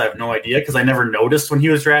ADP is. I have no idea because I never noticed when he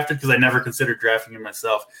was drafted because I never considered drafting him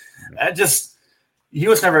myself. He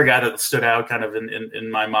was never a guy that stood out kind of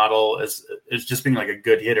in my model as just being like a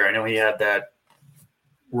good hitter. I know he had that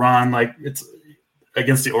run, like it's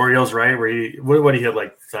against the Orioles, right? Where he hit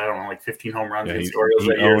like, I don't know, like 15 home runs against the Orioles.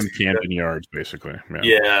 He owned Camden Yards, basically.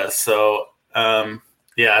 Yeah. So,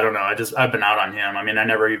 yeah, I don't know. I've been out on him. I mean, I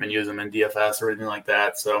never even use him in DFS or anything like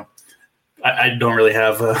that. So I don't really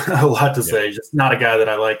have a lot to say. Just not a guy that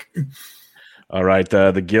I like. All right.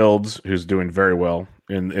 The Guilds, who's doing very well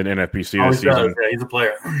in NFBC this season. Yeah, he's a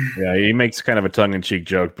player. Yeah, he makes kind of a tongue-in-cheek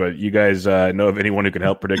joke, but you guys know of anyone who can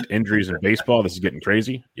help predict injuries in baseball? This is getting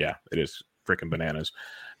crazy. Yeah, it is freaking bananas.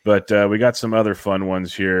 But we got some other fun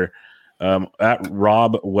ones here. At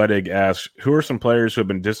Rob Wedig asks, who are some players who have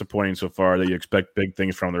been disappointing so far that you expect big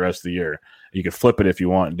things from the rest of the year? You can flip it if you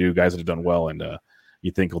want and do guys that have done well and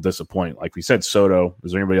you think will disappoint. Like we said, Soto.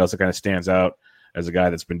 Is there anybody else that kind of stands out as a guy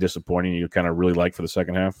that's been disappointing you kind of really like for the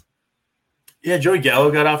second half? Yeah, Joey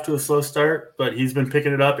Gallo got off to a slow start, but he's been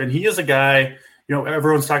picking it up. And he is a guy,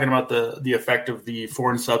 everyone's talking about the effect of the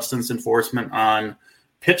foreign substance enforcement on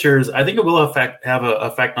pitchers. I think it will have an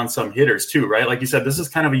effect on some hitters too, right? Like you said, this is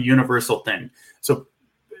kind of a universal thing. So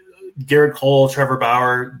Garrett Cole, Trevor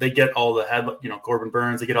Bauer, they get all the Corbin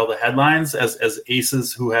Burns, they get all the headlines as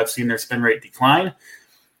aces who have seen their spin rate decline.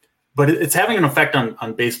 But it's having an effect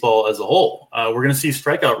on baseball as a whole. We're going to see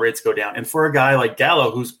strikeout rates go down. And for a guy like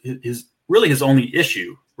Gallo, who's really his only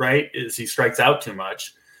issue, right, is he strikes out too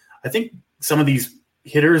much. I think some of these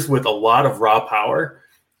hitters with a lot of raw power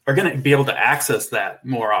are going to be able to access that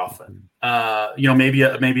more often. Maybe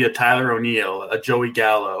a Tyler O'Neill, a Joey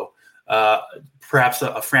Gallo, perhaps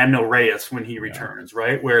a Franmil Reyes when he returns,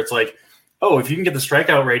 right? Where it's like, oh, if you can get the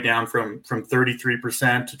strikeout rate down from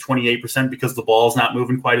 33% to 28% because the ball's not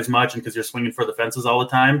moving quite as much and because you're swinging for the fences all the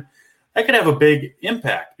time, that could have a big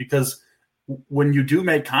impact because when you do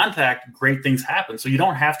make contact, great things happen. So you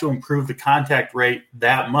don't have to improve the contact rate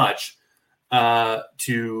that much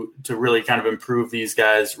to really kind of improve these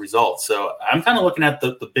guys' results. So I'm kind of looking at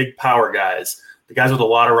the big power guys, the guys with a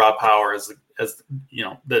lot of raw power as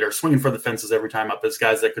that are swinging for the fences every time up as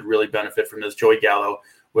guys that could really benefit from this. Joey Gallo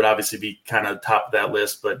would obviously be kind of top of that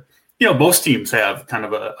list, but most teams have kind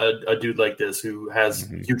of a dude like this who has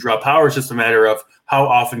huge raw power. It's just a matter of how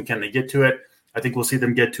often can they get to it. I think we'll see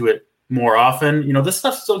them get to it more often. This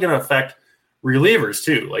stuff's still going to affect relievers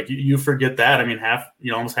too. Like you forget that. I mean,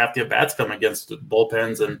 almost half the at-bats come against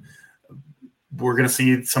bullpens, and we're going to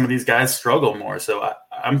see some of these guys struggle more. So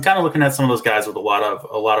I'm kind of looking at some of those guys with a lot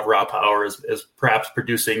of raw power as perhaps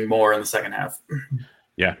producing more in the second half.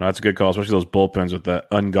 Yeah, no, that's a good call, especially those bullpens with the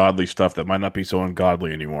ungodly stuff that might not be so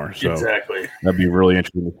ungodly anymore. So exactly. That'd be really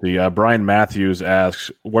interesting to see. Brian Matthews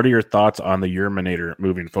asks, what are your thoughts on the Yerminator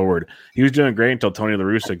moving forward? He was doing great until Tony La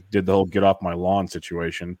Russa did the whole get off my lawn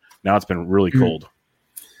situation. Now it's been really cold.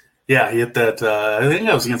 Yeah, he hit that. I think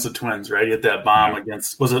that was against the Twins, right? He hit that bomb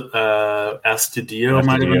against, was it Astudillo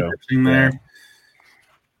might have been pitching there?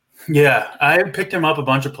 Yeah, I picked him up a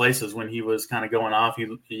bunch of places when he was kind of going off.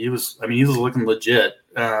 He was looking legit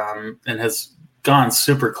and has gone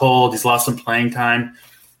super cold. He's lost some playing time.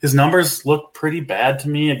 His numbers look pretty bad to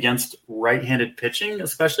me against right-handed pitching,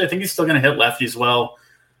 especially. I think he's still going to hit lefties well.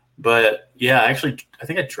 But, yeah, I think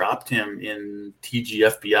I dropped him in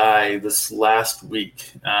TGFBI this last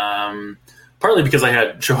week, partly because I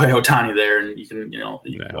had Shohei Ohtani there,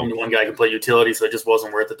 and only one guy can play utility, so it just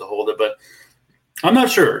wasn't worth it to hold it. But I'm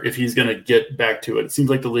not sure if he's going to get back to it. It seems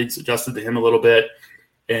like the league's adjusted to him a little bit,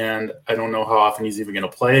 and I don't know how often he's even going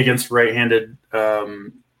to play against right-handed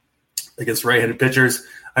pitchers.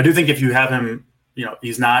 I do think if you have him,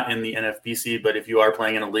 he's not in the NFBC, but if you are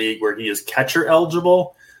playing in a league where he is catcher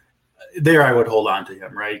eligible, there I would hold on to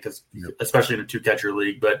him, right? Because especially in a 2-catcher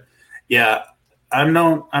league. But yeah, I'm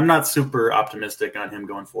not super optimistic on him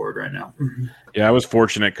going forward right now. Yeah, I was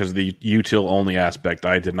fortunate because the util only aspect,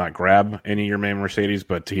 I did not grab any of your main Mercedes,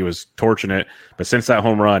 but he was torching it. But since that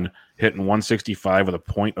home run, hitting 165 with a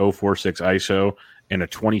 .046 ISO and a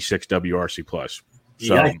 26 WRC plus.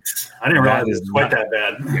 So yikes. I didn't realize it was quite that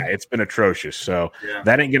bad. Yeah, it's been atrocious. So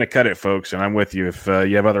that ain't going to cut it, folks. And I'm with you. If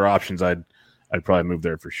you have other options, I'd probably move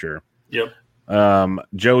there for sure. Yep.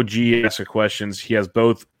 Joe G asks questions. He has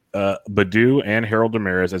both Baddoo and Harold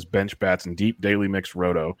Ramirez as bench bats in deep daily mixed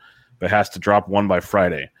roto, but has to drop one by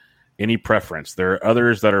Friday. Any preference? There are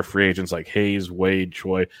others that are free agents like Hayes, Wade,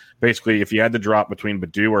 Choi. Basically, if you had to drop between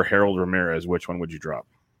Baddoo or Harold Ramirez, which one would you drop?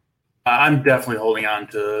 I'm definitely holding on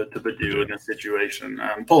to Baddoo in this situation.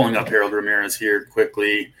 I'm pulling up Harold Ramirez here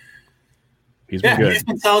quickly. He's been good. He's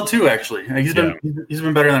been solid too, actually. He's been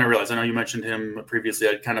better than I realized. I know you mentioned him previously.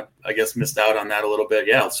 I kind of, missed out on that a little bit.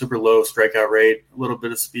 Yeah, super low strikeout rate, a little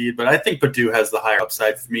bit of speed, but I think Baddoo has the higher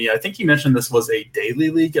upside for me. I think he mentioned this was a daily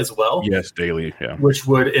league as well. Yes, daily, yeah. Which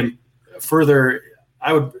would further,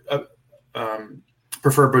 I would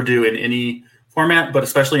prefer Baddoo in any format, but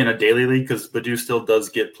especially in a daily league because Baddoo still does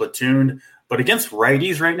get platooned. But against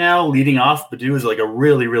righties right now, leading off, Baddoo is like a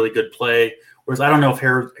really, really good play. Whereas I don't know if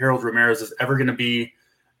Harold Ramirez is ever going to be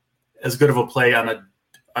as good of a play on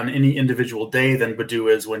any individual day than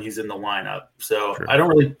Baddoo is when he's in the lineup. So sure. I don't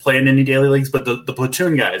really play in any daily leagues, but the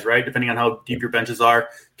platoon guys, right, depending on how deep your benches are,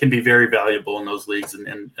 can be very valuable in those leagues.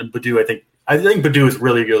 And Baddoo, I think Baddoo is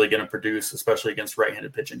really, really going to produce, especially against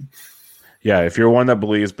right-handed pitching. Yeah, if you're one that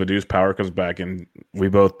believes Baddoo's power comes back, and we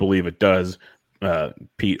both believe it does,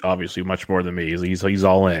 Pete obviously much more than me. He's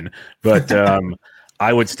all in, but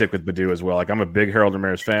I would stick with Baddoo as well. Like, I'm a big Harold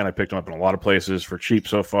Ramirez fan. I picked him up in a lot of places for cheap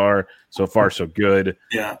so far. So far, so good.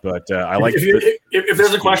 Yeah, but I like. If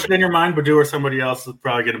there's a question in your mind, Baddoo or somebody else, it's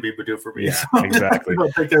probably going to be Baddoo for me. Yeah, exactly.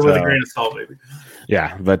 I'll take that with a grain of salt, maybe.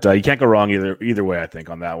 Yeah, but you can't go wrong either way. I think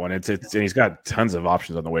on that one, it's and he's got tons of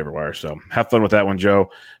options on the waiver wire. So have fun with that one, Joe.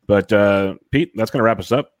 But Pete, that's going to wrap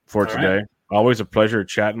us up for today. Right. Always a pleasure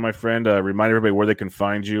chatting, my friend. Remind everybody where they can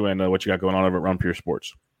find you and what you got going on over at Run Pure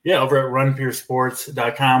Sports. Yeah, over at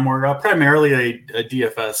runpuresports.com. We're primarily a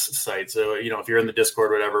DFS site. So, if you're in the Discord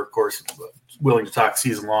or whatever, of course, willing to talk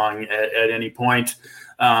season long at any point.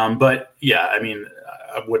 But, yeah,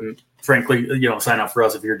 I wouldn't, frankly, sign up for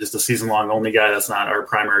us if you're just a season long only guy. That's not our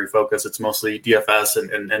primary focus. It's mostly DFS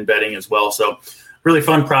and betting as well. So really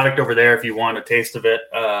fun product over there if you want a taste of it.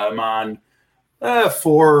 I'm on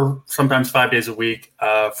 4, sometimes 5 days a week,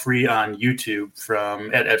 free on YouTube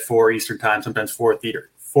at 4 Eastern time, sometimes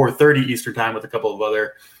 4:30 Eastern time with a couple of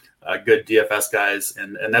other good DFS guys.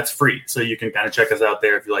 And that's free. So you can kind of check us out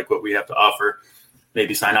there if you like what we have to offer.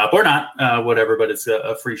 Maybe sign up or not, whatever, but it's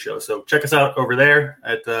a free show. So check us out over there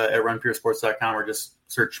at runpuresports.com or just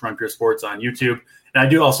search Run Pure Sports on YouTube. And I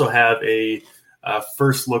do also have a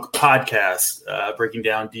First Look podcast breaking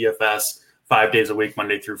down DFS 5 days a week,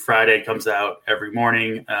 Monday through Friday. It comes out every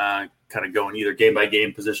morning, kind of going either game by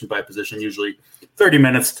game, position by position, usually 30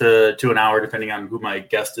 minutes to an hour, depending on who my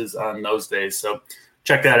guest is on those days. So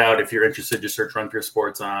check that out if you're interested. Just search Run Pure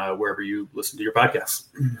Sports wherever you listen to your podcasts.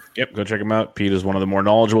 Yep, go check him out. Pete is one of the more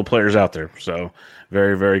knowledgeable players out there. So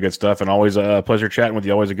very, very good stuff. And always a pleasure chatting with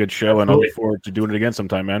you. Always a good show. Absolutely. And I look forward to doing it again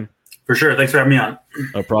sometime, man. For sure. Thanks for having me on.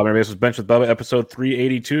 No problem. This was Bench with Bubba, episode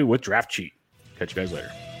 382 with Draft Cheat. Catch you guys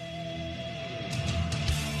later.